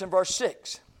you to notice in verse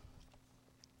 6.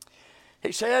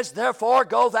 He says, therefore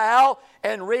go thou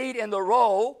and read in the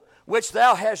roll which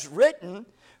thou hast written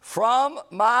from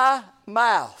my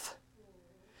mouth.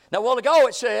 Now, a while ago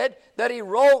it said that he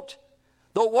wrote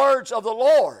the words of the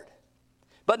Lord.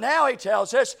 But now he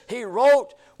tells us he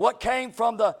wrote what came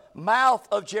from the mouth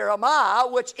of Jeremiah,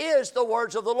 which is the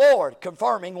words of the Lord,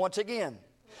 confirming once again.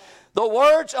 The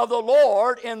words of the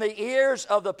Lord in the ears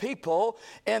of the people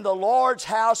in the Lord's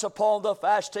house upon the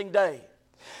fasting day.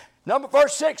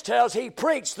 Verse 6 tells he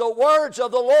preached the words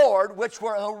of the Lord which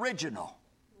were original.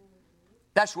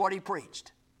 That's what he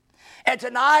preached. And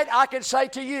tonight I can say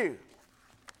to you,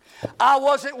 I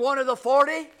wasn't one of the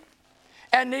 40,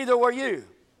 and neither were you.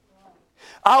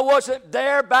 I wasn't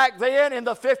there back then in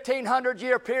the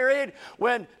 1500-year period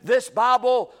when this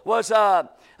Bible was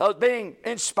being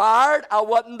inspired. I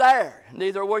wasn't there.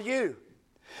 Neither were you.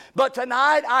 But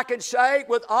tonight I can say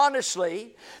with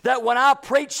honesty that when I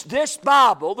preach this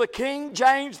Bible, the King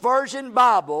James Version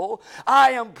Bible,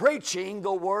 I am preaching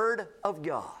the Word of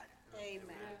God. Amen.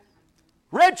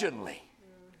 Originally,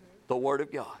 the Word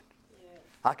of God.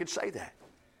 I can say that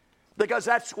because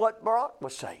that's what Baruch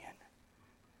was saying.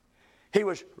 He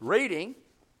was reading,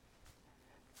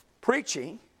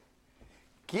 preaching,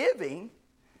 giving,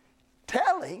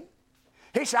 telling.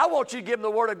 He said, I want you to give them the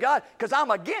Word of God because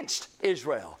I'm against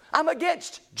Israel. I'm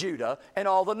against Judah and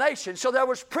all the nations. So there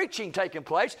was preaching taking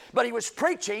place, but he was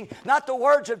preaching not the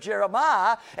words of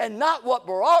Jeremiah and not what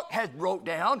Baruch had wrote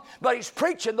down, but he's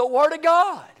preaching the Word of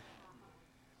God.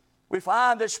 We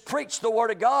find this preach the Word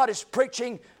of God is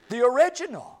preaching the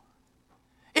original.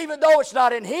 Even though it's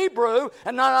not in Hebrew,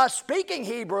 and I'm not speaking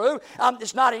Hebrew,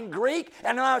 it's not in Greek,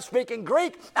 and I'm not speaking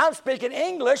Greek, I'm speaking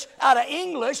English out of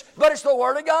English, but it's the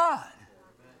Word of God.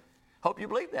 Hope you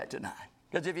believe that tonight.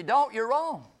 Because if you don't, you're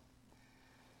wrong.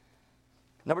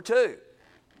 Number 2,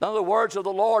 none of the words of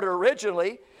the Lord are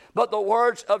originally, but the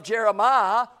words of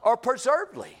Jeremiah are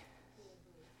preservedly.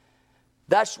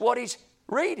 That's what he's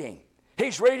reading.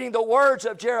 He's reading the words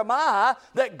of Jeremiah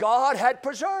that God had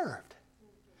preserved.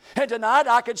 And tonight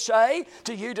I could say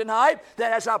to you tonight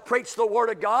that as I preach the Word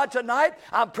of God tonight,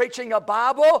 I'm preaching a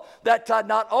Bible that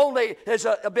not only has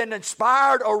been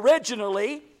inspired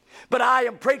originally, but I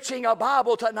am preaching a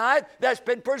Bible tonight that's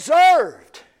been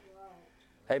preserved.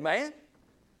 Wow. Amen?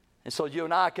 And so you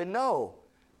and I can know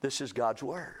this is God's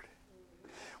Word.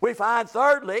 We find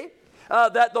thirdly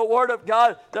that the Word of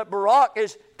God that Baruch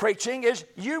is preaching is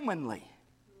humanly.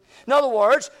 In other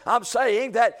words, I'm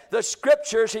saying that the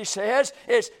Scriptures, he says,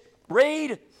 is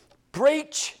read,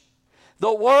 preach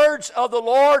the words of the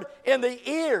Lord in the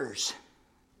ears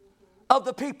of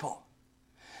the people.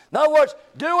 In other words,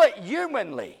 do it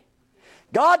humanly.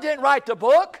 God didn't write the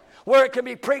book where it can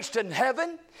be preached in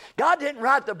heaven. God didn't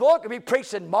write the book to be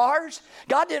preached in Mars.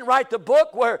 God didn't write the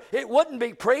book where it wouldn't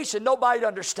be preached and nobody'd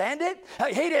understand it.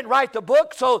 He didn't write the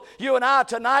book so you and I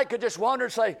tonight could just wonder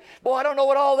and say, boy, I don't know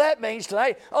what all that means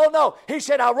tonight. Oh, no. He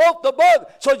said, I wrote the book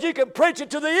so you can preach it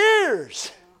to the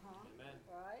ears.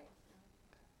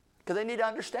 Because they need to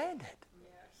understand it.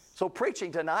 Yes. So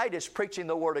preaching tonight is preaching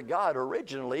the Word of God.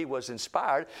 Originally was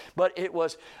inspired, but it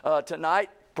was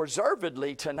tonight,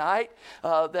 preservedly tonight,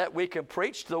 that we can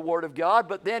preach the Word of God,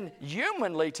 but then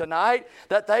humanly tonight,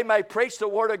 that they may preach the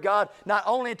Word of God not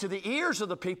only to the ears of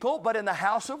the people, but in the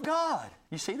house of God.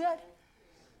 You see that?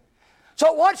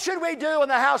 So what should we do in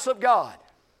the house of God?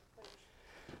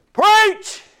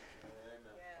 Preach!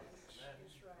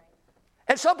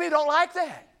 And some people don't like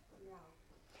that.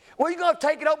 Well, you're going to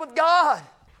take it up with God.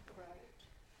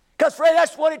 Because, friend,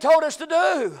 that's what He told us to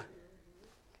do.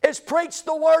 Is preach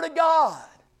the Word of God.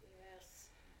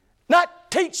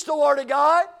 Not teach the Word of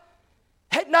God.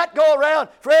 Not go around,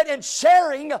 friend, and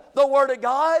sharing the Word of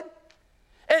God.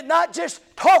 And not just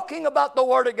talking about the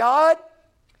Word of God.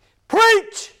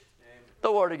 Preach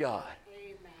the Word of God.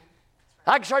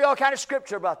 I can show you all kind of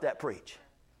scripture about that preach.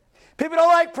 People don't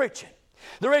like preaching.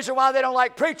 The reason why they don't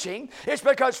like preaching is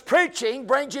because preaching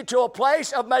brings you to a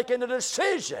place of making a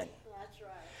decision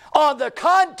on the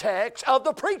context of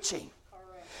the preaching.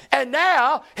 And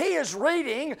now he is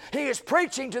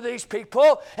preaching to these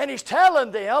people, and he's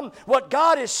telling them what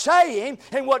God is saying,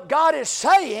 and what God is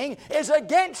saying is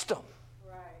against them.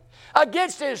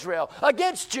 Against Israel,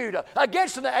 against Judah,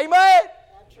 against them. Amen?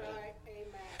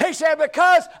 He said,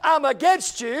 because I'm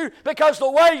against you, because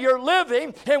the way you're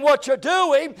living and what you're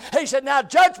doing, he said, now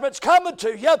judgment's coming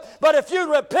to you, but if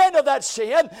you repent of that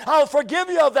sin, I'll forgive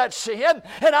you of that sin,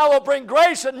 and I will bring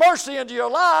grace and mercy into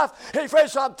your life. And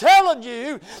friends, so I'm telling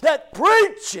you that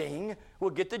preaching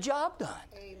will get the job done.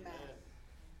 Amen.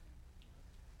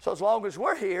 So as long as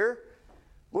we're here,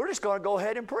 we're just going to go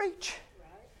ahead and preach. Right.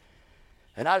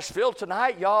 And I just feel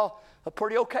tonight y'all are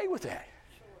pretty okay with that.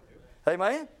 Sure.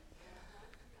 Amen?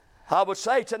 I would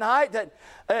say tonight that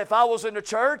if I was in the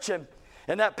church and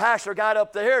that pastor got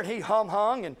up there and he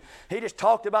hung and he just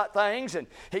talked about things and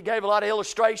he gave a lot of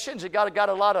illustrations and got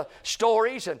a lot of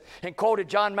stories and quoted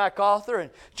John MacArthur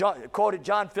and quoted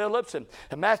John Phillips and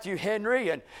Matthew Henry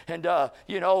and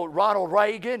Ronald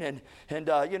Reagan and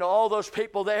all those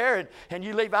people there and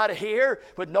you leave out of here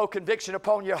with no conviction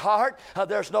upon your heart.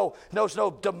 There's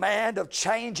no demand of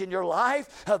change in your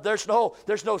life. There's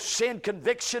no sin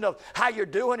conviction of how you're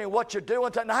doing and what you're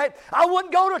doing tonight. I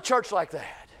wouldn't go to a church like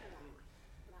that.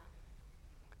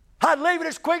 I'd leave it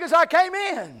as quick as I came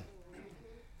in.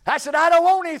 I said, I don't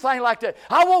want anything like that.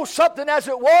 I want something as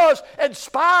it was,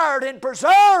 inspired and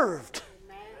preserved.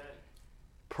 Amen.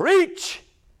 Preach.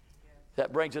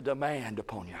 That brings a demand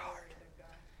upon your heart.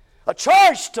 A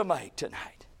choice to make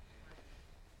tonight.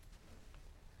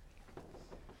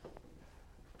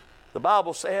 The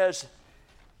Bible says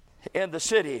in the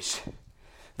cities,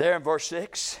 there in verse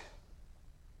 6.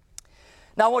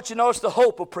 Now I want you to notice the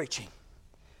hope of preaching.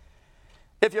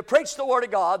 If you preach the Word of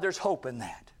God, there's hope in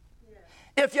that.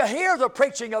 Yeah. If you hear the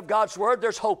preaching of God's Word,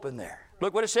 there's hope in there.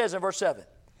 Look what it says in verse 7.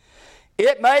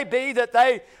 It may be that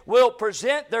they will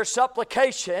present their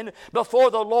supplication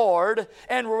before the Lord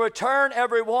and will return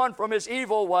everyone from his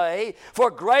evil way.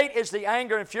 For great is the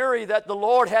anger and fury that the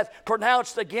Lord hath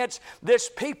pronounced against this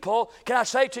people. Can I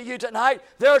say to you tonight,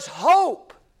 there's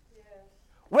hope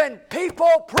when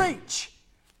people preach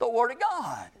the Word of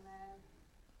God.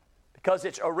 Because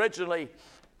it's originally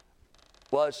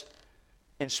was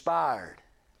inspired.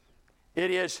 It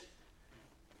is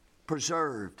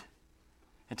preserved.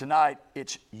 And tonight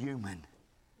it's human.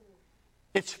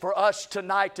 It's for us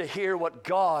tonight to hear what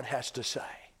God has to say.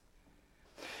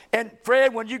 And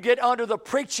Fred, when you get under the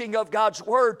preaching of God's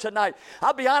Word tonight,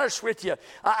 I'll be honest with you.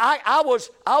 I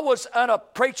was a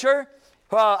preacher.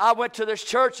 I went to this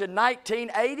church in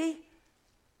 1980.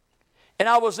 And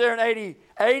I was there in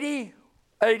 80,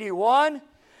 81,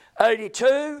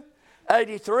 82,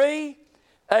 83,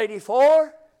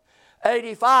 84,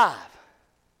 85.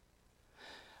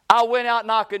 I went out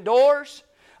knocking doors.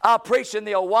 I preached in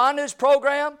the Awanas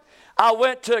program. I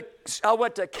went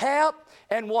to camp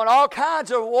and won all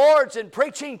kinds of awards in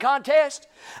preaching contests.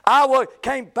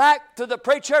 Came back to the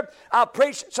preacher. I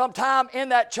preached sometime in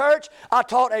that church. I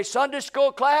taught a Sunday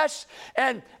school class.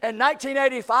 And in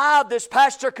 1985, this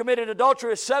pastor committed adultery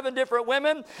with 7 different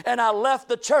women, and I left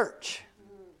the church.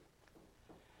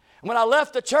 When I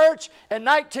left the church in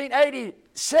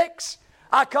 1986,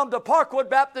 I come to Parkwood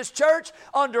Baptist Church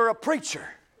under a preacher.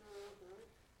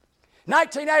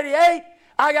 1988,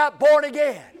 I got born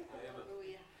again.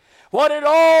 What it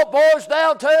all boils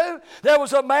down to, there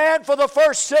was a man for the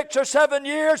first 6 or 7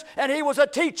 years, and he was a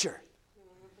teacher.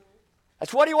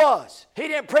 That's what he was. He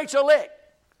didn't preach a lick.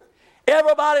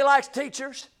 Everybody likes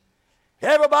teachers.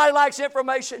 Everybody likes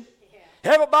information.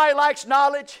 Everybody likes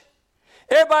knowledge.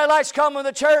 Everybody likes coming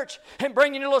to church and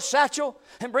bringing your little satchel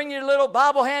and bringing your little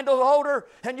Bible handle holder,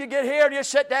 and you get here and you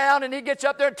sit down and he gets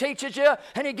up there and teaches you,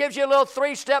 and he gives you a little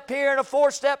 3-step here and a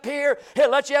 4-step here. He'll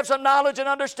let you have some knowledge and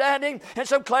understanding and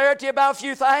some clarity about a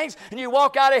few things, and you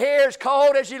walk out of here as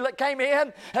cold as you came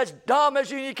in, as dumb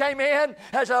as you came in,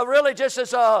 as really just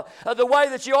as the way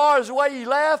that you are is the way you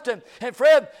left. And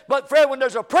Fred, when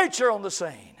there's a preacher on the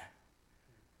scene,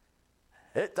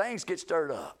 things get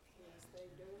stirred up.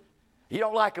 You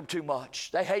don't like them too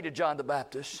much. They hated John the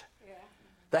Baptist. Yeah.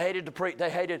 They hated they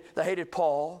hated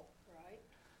Paul. Right.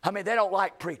 I mean, they don't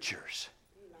like preachers.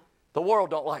 No. The world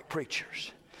don't like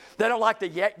preachers. They don't like the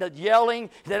yelling.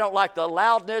 They don't like the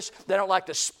loudness. They don't like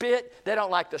the spit. They don't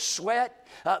like the sweat.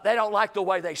 They don't like the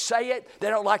way they say it. They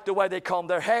don't like the way they comb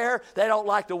their hair. They don't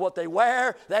like what they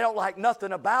wear. They don't like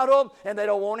nothing about them, and they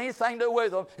don't want anything to do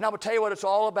with them. And I'm going to tell you what it's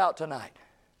all about tonight.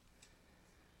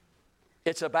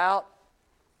 It's about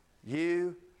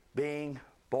you being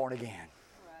born again.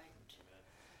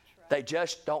 Right. They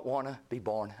just don't want to be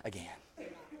born again.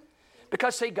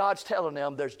 Because, see, God's telling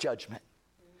them there's judgment.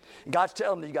 God's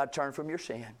telling them you got to turn from your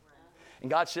sin. And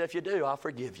God said, if you do, I'll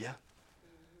forgive you.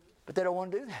 But they don't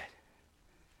want to do that.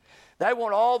 They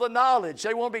want all the knowledge.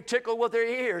 They want to be tickled with their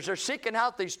ears. They're seeking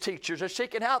out these teachers. They're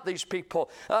seeking out these people.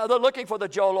 They're looking for the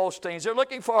Joel Osteens. We're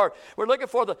looking for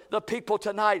the people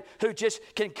tonight who just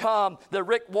can come, the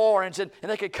Rick Warrens, and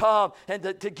they can come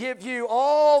and to give you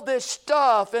all this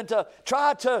stuff and to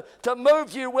try to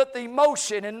move you with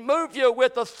emotion and move you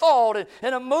with the thought and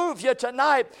to move you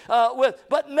tonight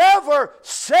but never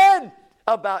sin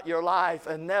about your life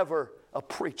and never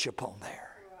preach upon there.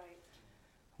 Right.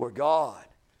 Where God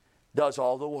does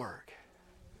all the work.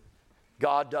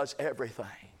 God does everything.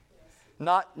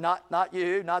 Not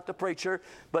you, not the preacher,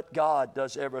 but God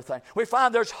does everything. We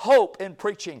find there's hope in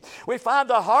preaching. We find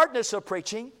the hardness of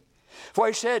preaching. For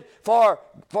he said, for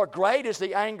great is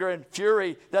the anger and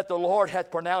fury that the Lord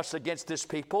hath pronounced against this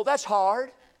people. That's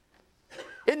hard.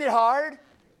 Isn't it hard?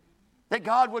 That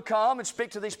God would come and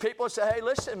speak to these people and say, hey,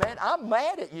 listen, man, I'm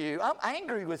mad at you. I'm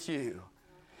angry with you.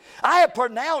 I have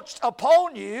pronounced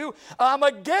upon you, I'm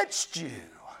against you.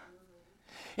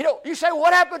 You know, you say,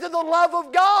 what happened to the love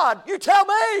of God? You tell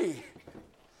me.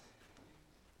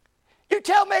 You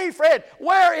tell me, Fred,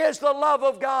 where is the love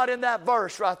of God in that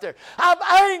verse right there? I'm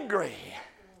angry.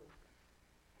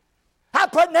 I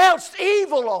pronounced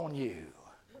evil on you.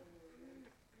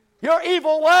 Your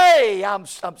evil way, I'm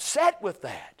upset with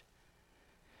that.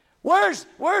 Where's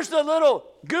the little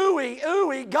gooey,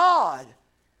 ooey God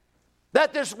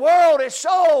that this world is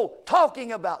so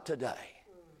talking about today?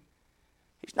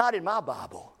 He's not in my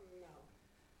Bible.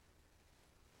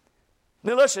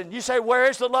 Now listen, you say, where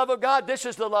is the love of God? This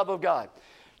is the love of God.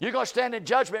 You're going to stand in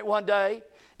judgment one day.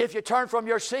 If you turn from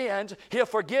your sins, He'll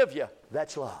forgive you.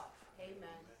 That's love. Amen.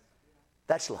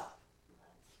 That's love.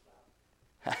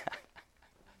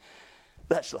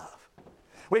 That's love.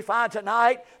 We find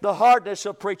tonight the hardness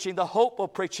of preaching, the hope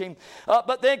of preaching.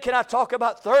 But then can I talk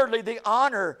about thirdly, the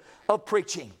honor of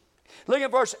preaching? Look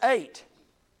at verse 8.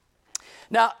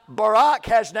 Now, Baruch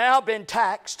has now been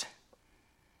taxed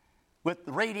with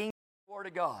reading the Word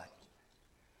of God.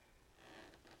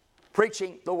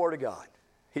 Preaching the Word of God.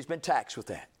 He's been taxed with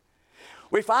that.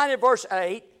 We find in verse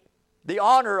 8, the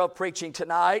honor of preaching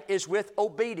tonight is with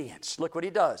obedience. Look what he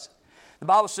does. The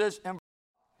Bible says,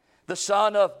 the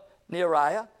son of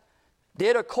Neriah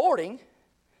did according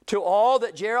to all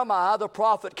that Jeremiah the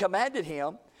prophet commanded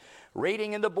him,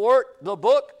 reading in the book,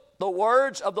 the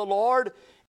words of the Lord in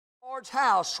the Lord's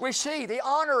house. We see the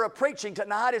honor of preaching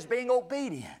tonight is being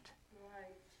obedient.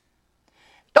 Right.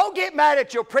 Don't get mad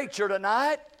at your preacher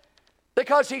tonight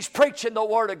because he's preaching the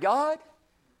Word of God.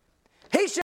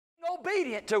 He's just being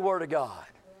obedient to the Word of God.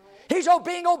 Right. He's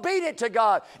being obedient to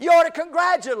God. You ought to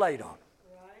congratulate him.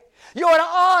 Right. You ought to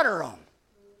honor him.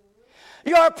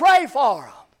 You ought to pray for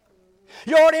them.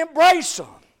 You ought to embrace them.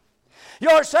 You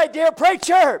ought to say, dear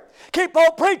preacher, keep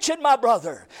on preaching, my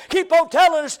brother. Keep on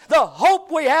telling us the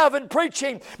hope we have in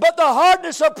preaching. But the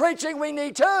hardness of preaching we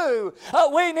need too.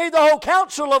 We need the whole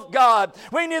counsel of God.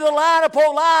 We need the line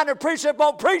upon line and precept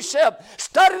upon precept.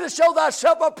 Study to show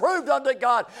thyself approved unto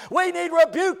God. We need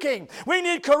rebuking. We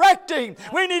need correcting.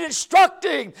 We need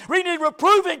instructing. We need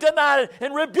reproving tonight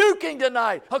and rebuking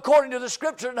tonight according to the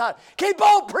Scripture tonight. Keep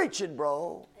on preaching,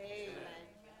 bro.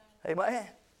 Amen. Amen.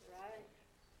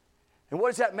 And what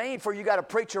does that mean for you got a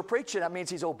preacher preaching? That means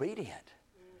he's obedient.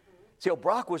 See,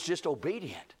 Baruch was just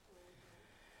obedient.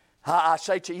 I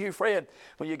say to you, friend,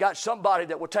 when you got somebody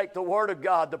that will take the Word of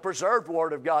God, the preserved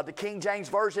Word of God, the King James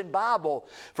Version Bible,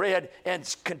 friend,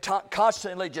 and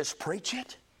constantly just preach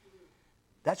it,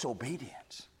 that's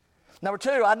obedience. Number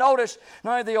two, I notice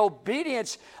not only the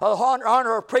obedience, the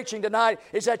honor of preaching tonight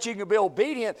is that you can be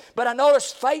obedient, but I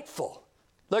notice faithful.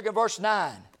 Look at verse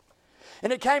 9.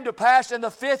 And it came to pass in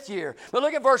the 5th year. But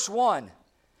look at verse 1.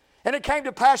 And it came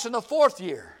to pass in the 4th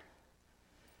year.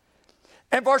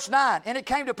 And verse 9. And it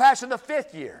came to pass in the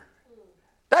 5th year.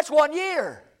 That's 1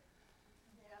 year.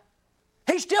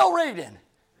 He's still reading.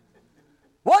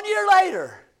 1 year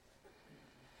later.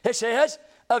 It says,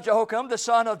 of Jehoiakim, the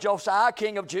son of Josiah,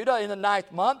 king of Judah, in the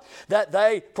 9th month, that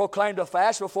they proclaimed a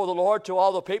fast before the Lord to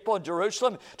all the people in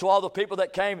Jerusalem, to all the people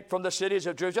that came from the cities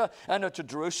of Judah and to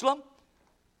Jerusalem.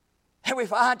 And we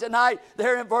find tonight,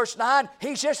 there in verse 9,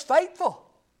 he's just faithful.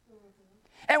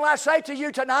 And when I say to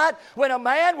you tonight, when a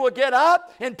man will get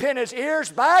up and pin his ears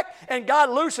back and God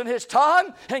loosen his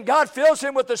tongue and God fills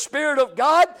him with the Spirit of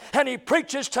God and he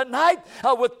preaches tonight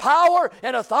with power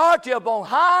and authority upon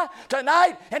high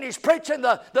tonight, and he's preaching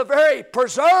the very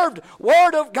preserved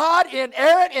Word of God,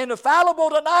 inerrant and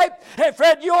infallible tonight, and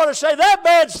Fred, you ought to say, that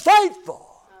man's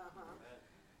faithful.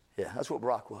 Yeah, that's what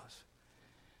Baruch was.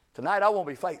 Tonight I want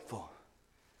to be faithful.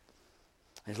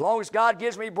 As long as God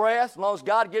gives me breath, as long as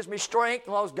God gives me strength, as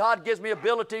long as God gives me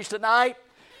abilities tonight,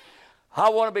 I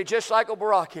want to be just like a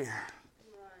Baruch here.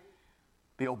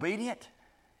 Be obedient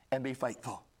and be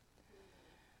faithful.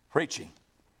 Preaching.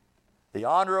 The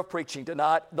honor of preaching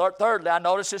tonight. Thirdly, I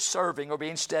notice is serving or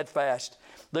being steadfast.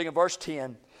 Look at verse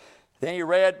 10. Then he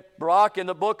read Baruch in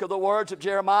the book of the words of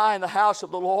Jeremiah in the house of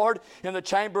the Lord, in the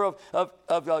chamber of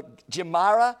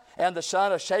Jemiah and the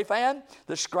son of Shaphan,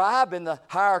 the scribe in the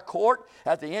higher court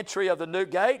at the entry of the new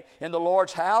gate, in the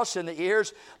Lord's house, in the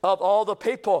ears of all the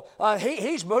people.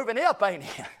 He's moving up, ain't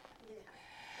he?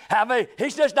 I mean,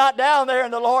 he's just not down there in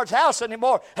the Lord's house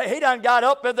anymore. He done got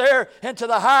up in there into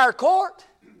the higher court.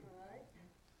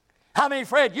 I mean,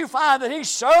 friend, you find that he's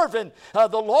serving the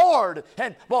Lord,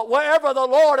 but wherever the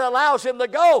Lord allows him to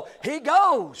go, he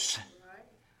goes.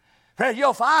 Friend,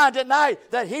 you'll find tonight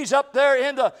that he's up there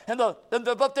in the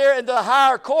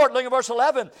higher court. Look at verse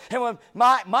 11. And when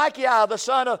Micaiah, the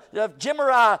son of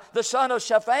Jemariah, the son of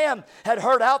Shaphan, had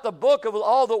heard out the book of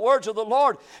all the words of the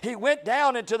Lord, he went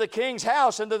down into the king's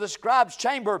house, into the scribe's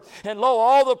chamber, and lo,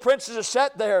 all the princes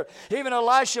sat there, even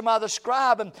Elishama the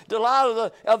scribe, and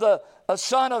Delilah of the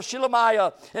son of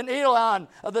Shelemiah, and Elon,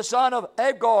 the son of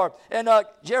Abgar, and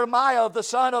Jeremiah, the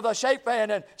son of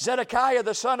Shaphan, and Zedekiah,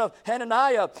 the son of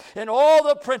Hananiah, and all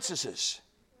the princesses.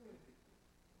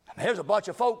 I mean, there's a bunch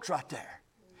of folks right there.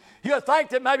 You'd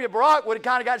think that maybe Baruch would have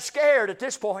kind of got scared at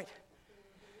this point.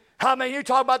 I mean, you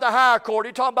talk about the higher court,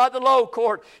 you talk about the low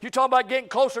court, you talk about getting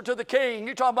closer to the king,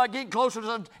 you talk about getting closer to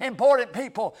some important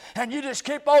people, and you just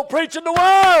keep on preaching the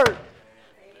word.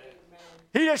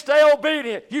 You just stay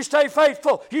obedient. You stay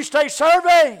faithful. You stay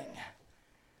serving.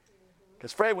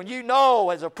 Because, friend, when you know,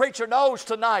 as a preacher knows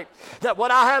tonight, that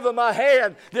what I have in my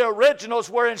hand, the originals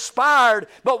were inspired,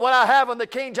 but what I have in the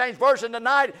King James Version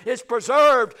tonight is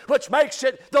preserved, which makes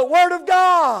it the Word of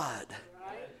God.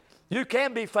 Right. You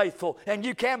can be faithful, and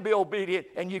you can be obedient,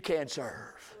 and you can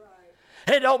serve.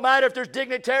 Right. It don't matter if there's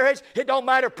dignitaries. It don't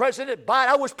matter if President Biden.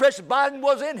 I wish President Biden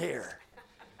was in here.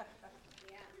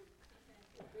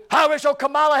 I wish old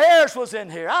Kamala Harris was in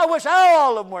here. I wish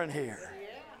all of them were in here.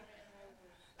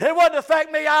 It wouldn't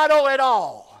affect me at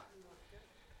all.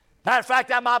 Matter of fact,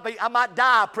 I might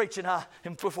die preaching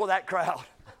before that crowd.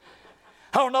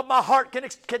 I don't know if my heart can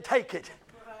take it.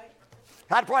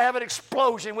 I'd probably have an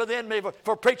explosion within me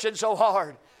for preaching so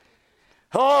hard.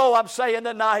 Oh, I'm saying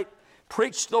tonight,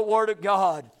 preach the Word of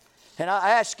God. And I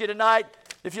ask you tonight,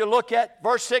 if you look at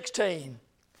verse 16,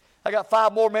 I got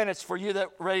 5 more minutes for you that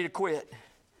are ready to quit.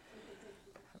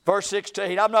 Verse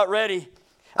 16, I'm not ready.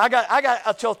 I got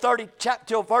until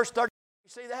verse 30. You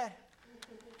see that?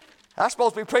 I'm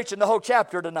supposed to be preaching the whole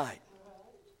chapter tonight.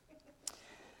 I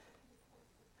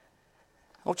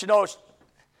want you to notice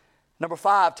number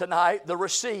 5 tonight, the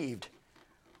received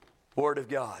Word of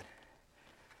God.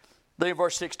 Look at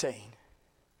verse 16.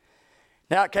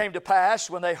 Now it came to pass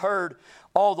when they heard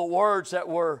all the words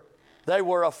they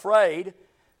were afraid,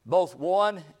 both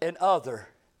one and other,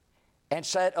 and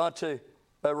said unto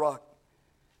Baruch,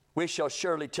 we shall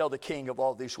surely tell the king of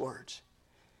all these words.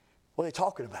 What are they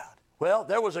talking about? Well,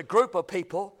 there was a group of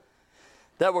people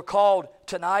that were called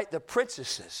tonight the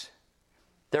princesses.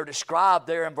 They're described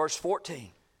there in verse 14,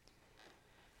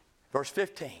 verse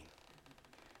 15,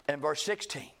 and verse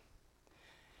 16.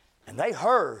 And they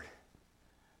heard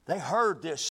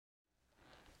this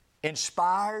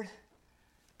inspired,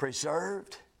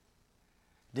 preserved,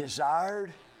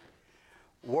 desired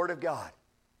Word of God.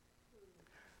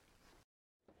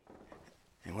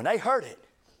 And when they heard it,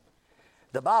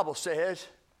 the Bible says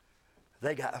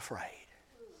they got afraid.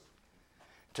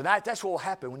 Tonight, that's what will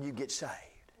happen when you get saved.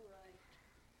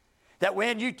 That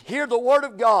when you hear the Word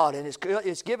of God and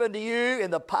it's given to you in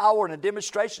the power and the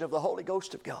demonstration of the Holy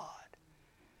Ghost of God,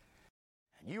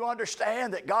 and you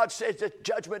understand that God says that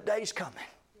judgment day is coming.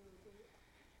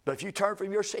 But if you turn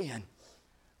from your sin,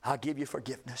 I'll give you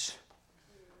forgiveness.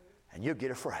 And you'll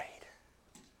get afraid.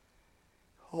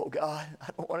 Oh God, I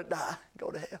don't want to die, go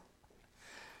to hell.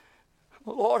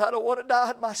 Lord, I don't want to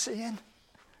die in my sin.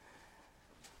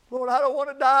 Lord, I don't want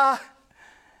to die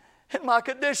in my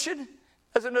condition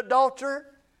as an adulterer,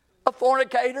 a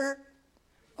fornicator,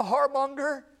 a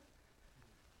whoremonger,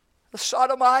 a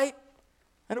sodomite,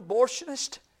 an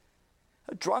abortionist,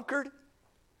 a drunkard,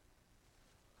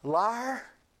 a liar.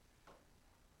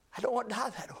 I don't want to die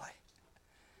that way.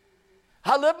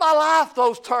 I live my life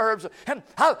those terms, and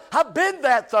I've been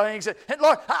that things. And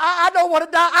Lord, I don't want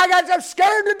to die. I'm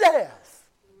scared to death.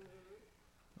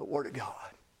 The Word of God.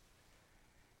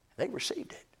 They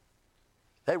received it.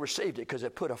 They received it because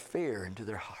it put a fear into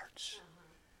their hearts.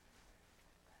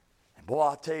 And boy,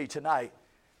 I'll tell you tonight,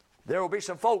 there will be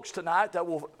some folks tonight that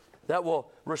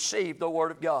will receive the Word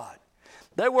of God.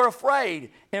 They were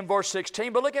afraid in verse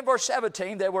 16, but look in verse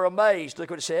 17. They were amazed. Look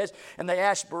what it says. And they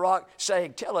asked Baruch,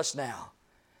 saying, tell us now,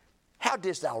 how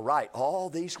didst thou write all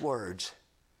these words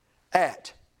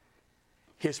at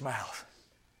his mouth?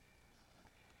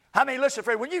 I mean, listen,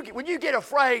 friend, when you get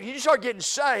afraid and you start getting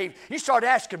saved, you start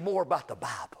asking more about the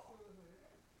Bible.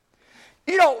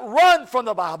 You don't run from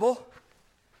the Bible.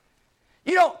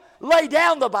 You don't lay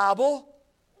down the Bible.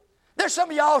 There's some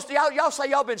of y'all say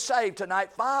y'all been saved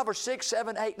tonight 5 or 6,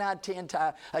 7, 8, 9, 10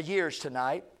 years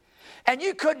tonight. And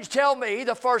you couldn't tell me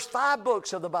the first 5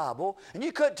 books of the Bible, and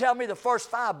you couldn't tell me the first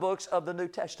 5 books of the New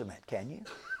Testament, can you?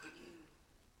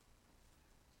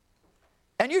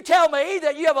 And you tell me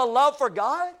that you have a love for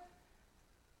God?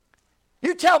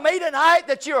 You tell me tonight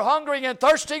that you're hungering and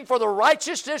thirsting for the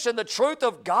righteousness and the truth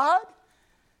of God?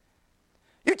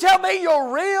 You tell me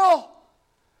you're real?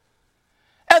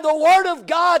 And the Word of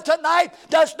God tonight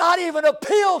does not even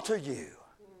appeal to you.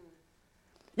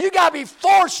 You got to be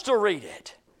forced to read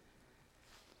it.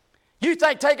 You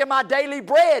think taking my daily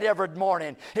bread every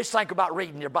morning is think about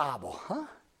reading your Bible, huh?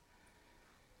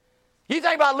 You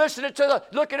think about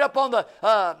looking up on the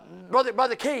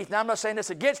Brother Keith. Now, I'm not saying this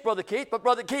against Brother Keith, but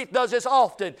Brother Keith does this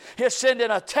often. He'll send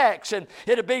in a text, and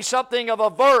it'll be something of a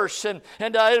verse, and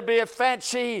it'll be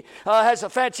has a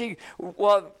fancy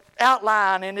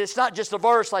outline, and it's not just a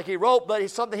verse like he wrote, but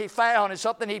it's something he found and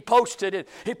something he posted, and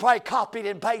he probably copied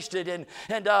and pasted, and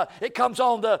it comes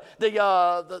on the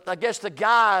I guess the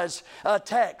guy's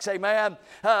text, amen.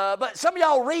 But some of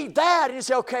y'all read that and you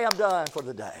say, okay, I'm done for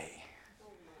the day.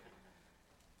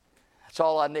 That's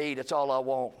all I need. That's all I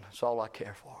want. That's all I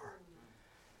care for.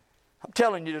 I'm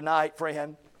telling you tonight,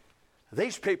 friend,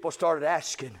 these people started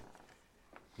asking,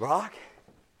 Brock,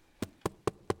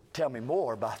 tell me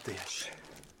more about this.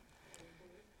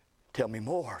 Tell me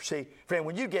more. See, friend,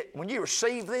 when you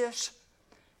receive this,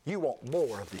 you want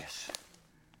more of this.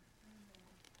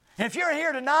 And if you're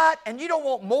here tonight and you don't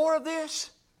want more of this,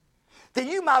 then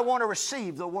you might want to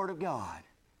receive the Word of God.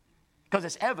 Because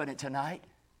it's evident tonight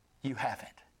you haven't.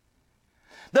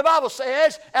 The Bible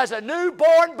says, as a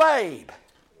newborn babe,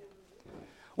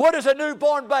 what does a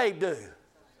newborn babe do?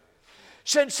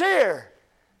 Sincere.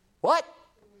 What?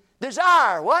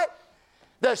 Desire. What?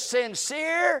 The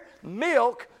sincere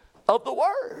milk of the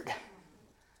Word.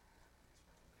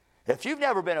 If you've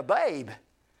never been a babe,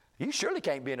 you surely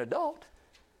can't be an adult.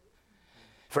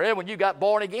 Friend, when you got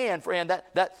born again, friend,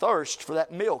 that thirst for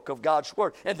that milk of God's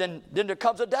Word. And then there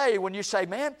comes a day when you say,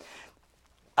 man,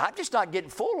 I'm just not getting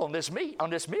full on this meat, on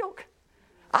this milk.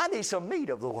 I need some meat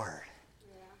of the Word.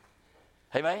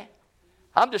 Yeah. Amen?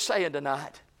 I'm just saying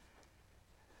tonight,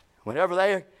 whenever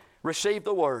they received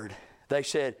the Word, they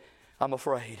said, I'm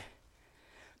afraid.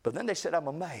 But then they said, I'm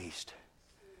amazed.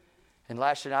 And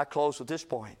lastly, I close with this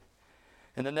point.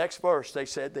 In the next verse, they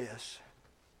said this.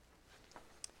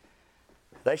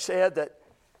 They said that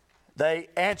they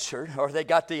answered, or they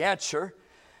got the answer.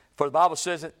 For the Bible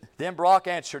says that then Baruch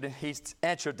answered, and he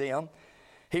answered them.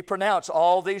 He pronounced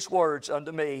all these words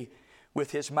unto me with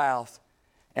his mouth,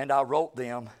 and I wrote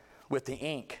them with the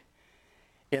ink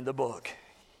in the book.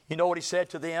 You know what he said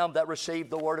to them that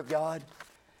received the Word of God?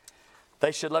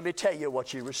 They said, let me tell you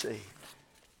what you received.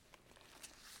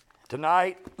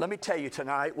 Tonight, let me tell you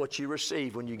tonight what you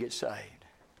receive when you get saved.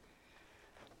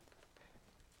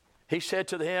 He said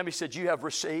to them, he said, you have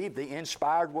received the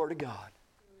inspired Word of God.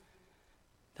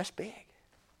 That's big.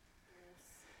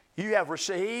 You have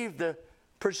received the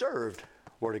preserved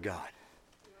Word of God.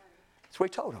 That's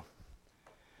what he told them.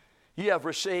 You have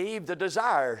received the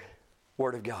desired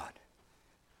Word of God.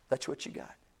 That's what you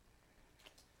got.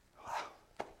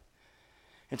 Wow.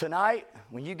 And tonight,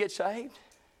 when you get saved,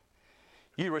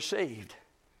 you received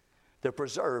the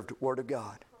preserved Word of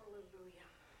God.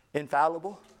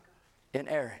 Infallible,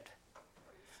 inerrant,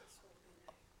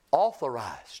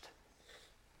 authorized.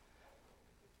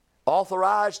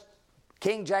 Authorized,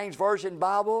 King James Version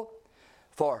Bible,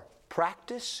 for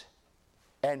practice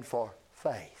and for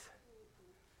faith.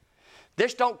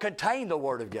 This don't contain the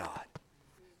Word of God.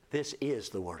 This is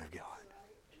the Word of God.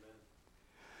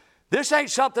 This ain't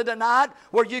something tonight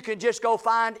where you can just go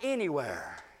find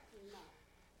anywhere.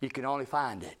 You can only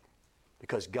find it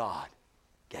because God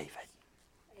gave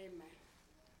it.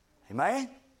 Amen?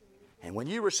 And when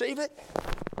you receive it,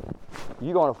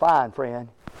 you're going to find, friend,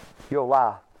 your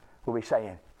life will be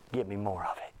saying, give me more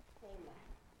of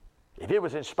it. If it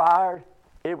was inspired,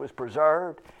 it was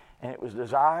preserved, and it was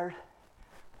desired,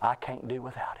 I can't do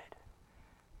without it.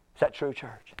 Is that true,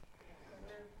 church?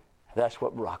 That's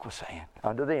what Baruch was saying.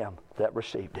 Unto them that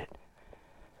received it.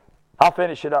 I'll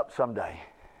finish it up someday.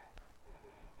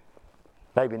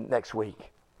 Maybe next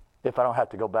week, if I don't have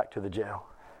to go back to the jail.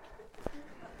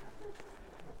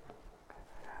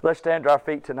 Let's stand to our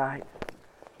feet tonight.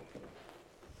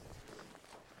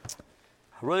 I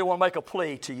really want to make a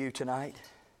plea to you tonight.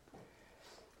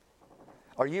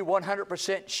 Are you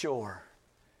 100% sure?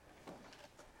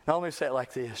 Now let me say it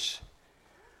like this.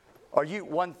 Are you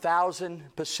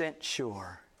 1,000%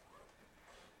 sure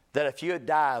that if you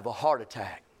die of a heart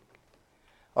attack,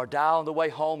 or die on the way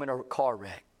home in a car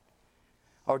wreck,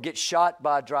 or get shot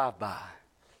by a drive-by,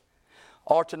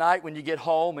 or tonight when you get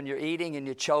home and you're eating and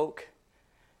you choke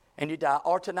and you die,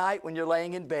 or tonight when you're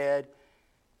laying in bed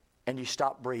and you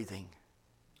stop breathing,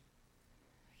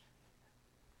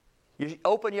 you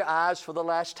open your eyes for the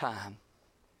last time,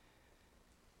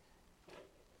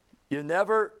 you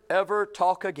never ever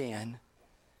talk again,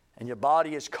 and your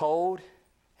body is cold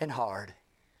and hard.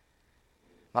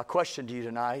 My question to you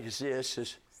tonight is this,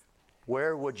 is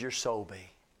where would your soul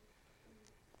be?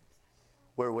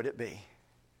 Where would it be?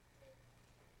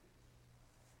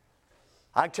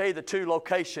 I can tell you the two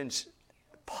locations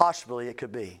possibly it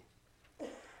could be.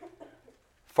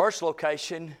 First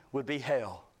location would be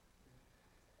hell.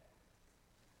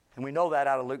 And we know that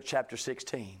out of Luke chapter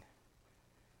 16.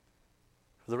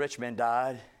 The rich man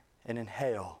died, and in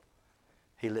hell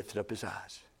he lifted up his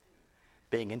eyes,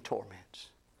 being in torments.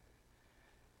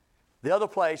 The other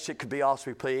place it could be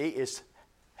also be is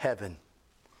heaven.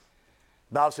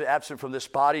 The Bible says, absent from this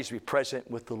body is to be present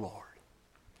with the Lord.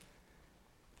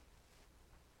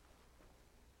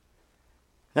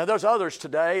 Now there's others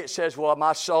today. It says, well,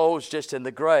 my soul is just in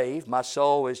the grave. My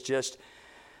soul is just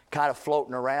kind of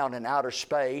floating around in outer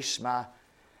space. My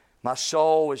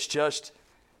soul is just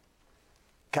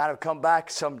kind of come back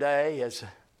someday as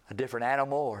a different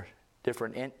animal or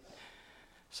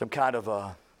some kind of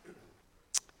a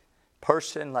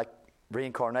person, like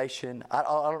reincarnation. I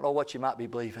don't know what you might be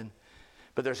believing,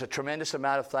 but there's a tremendous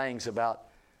amount of things about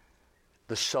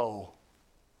the soul.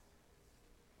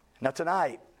 Now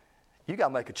tonight, you got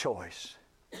to make a choice.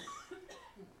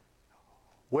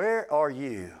 Where are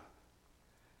you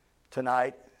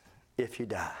tonight if you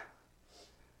die?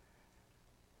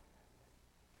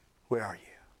 Where are you?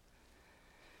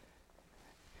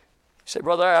 You say,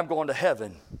 brother, I'm going to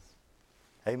heaven.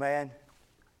 Amen.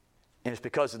 And it's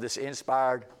because of this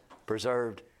inspired,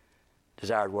 preserved,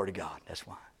 desired Word of God. That's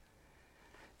why.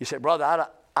 You say, brother,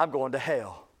 I'm going to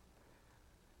hell.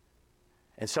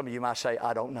 And some of you might say,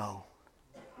 I don't know.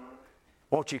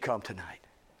 Won't you come tonight?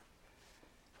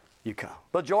 You come.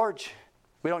 But George,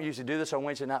 we don't usually do this on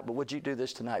Wednesday night, but would you do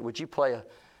this tonight? Would you play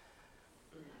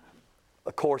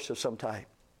a course of some type?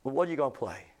 Well, what are you going to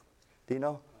play? Do you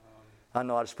know? I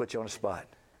know I just put you on the spot.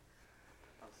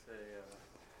 I'll say,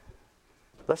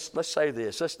 Let's say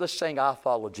this. Let's sing I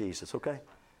Follow Jesus, okay?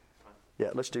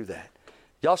 Yeah, let's do that.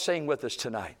 Y'all sing with us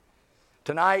tonight.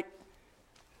 Tonight,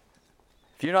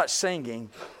 if you're not singing,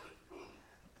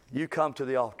 you come to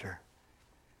the altar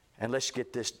and let's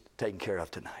get this taken care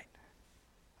of tonight.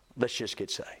 Let's just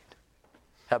get saved.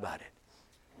 How about it?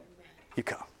 You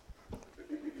come.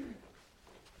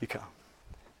 You come.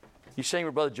 You sing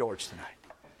with Brother George tonight.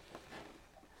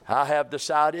 I have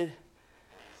decided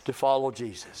to follow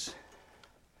Jesus.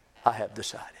 I have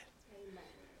decided. Amen.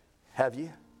 Have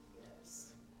you? Yes.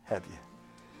 Have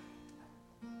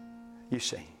you? You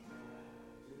sing.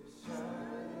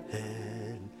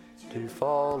 And to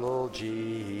follow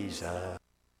Jesus.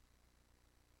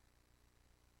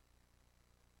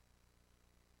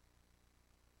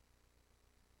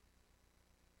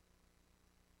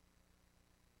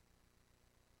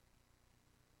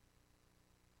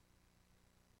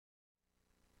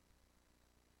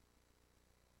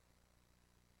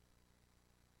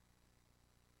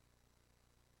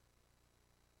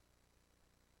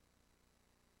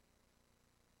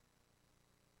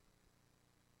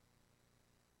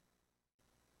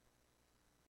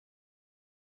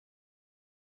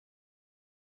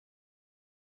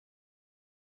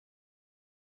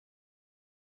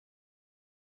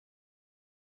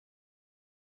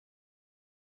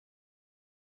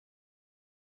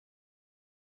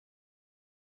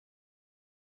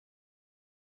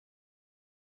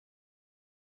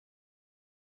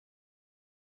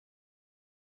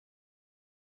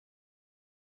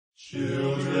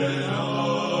 Children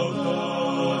of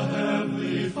the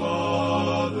Heavenly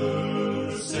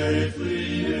Father,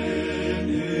 safely in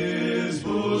His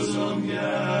bosom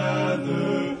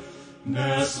gather,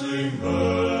 nestling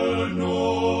bird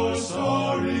nor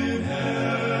star in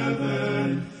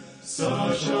heaven,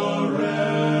 such a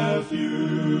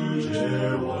refuge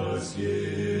ere was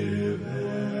given.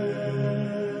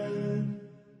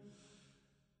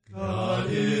 God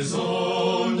His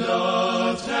own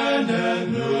doth tend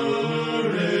and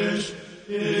nourish,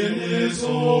 in His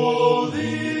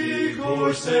holy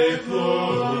course they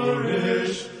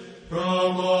flourish.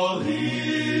 From all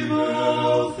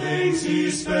evil things He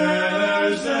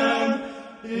spares them,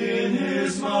 in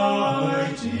His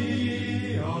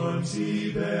mighty arms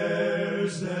He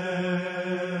bears them.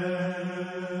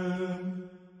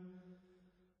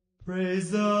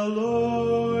 Praise the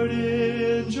Lord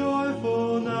in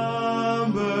joyful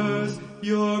numbers,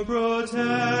 your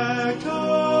protector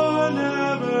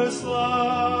never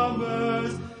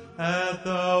slumbers. At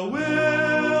the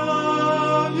will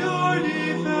of your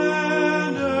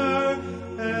defender,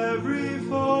 every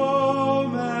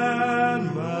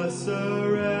foeman must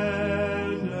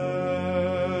surrender.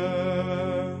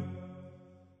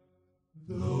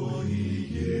 Though He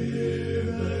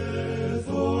giveth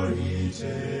or He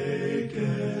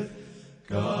taketh,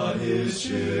 God His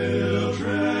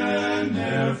children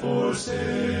ne'er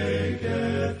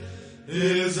forsaketh,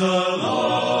 is a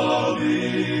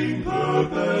loving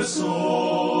purpose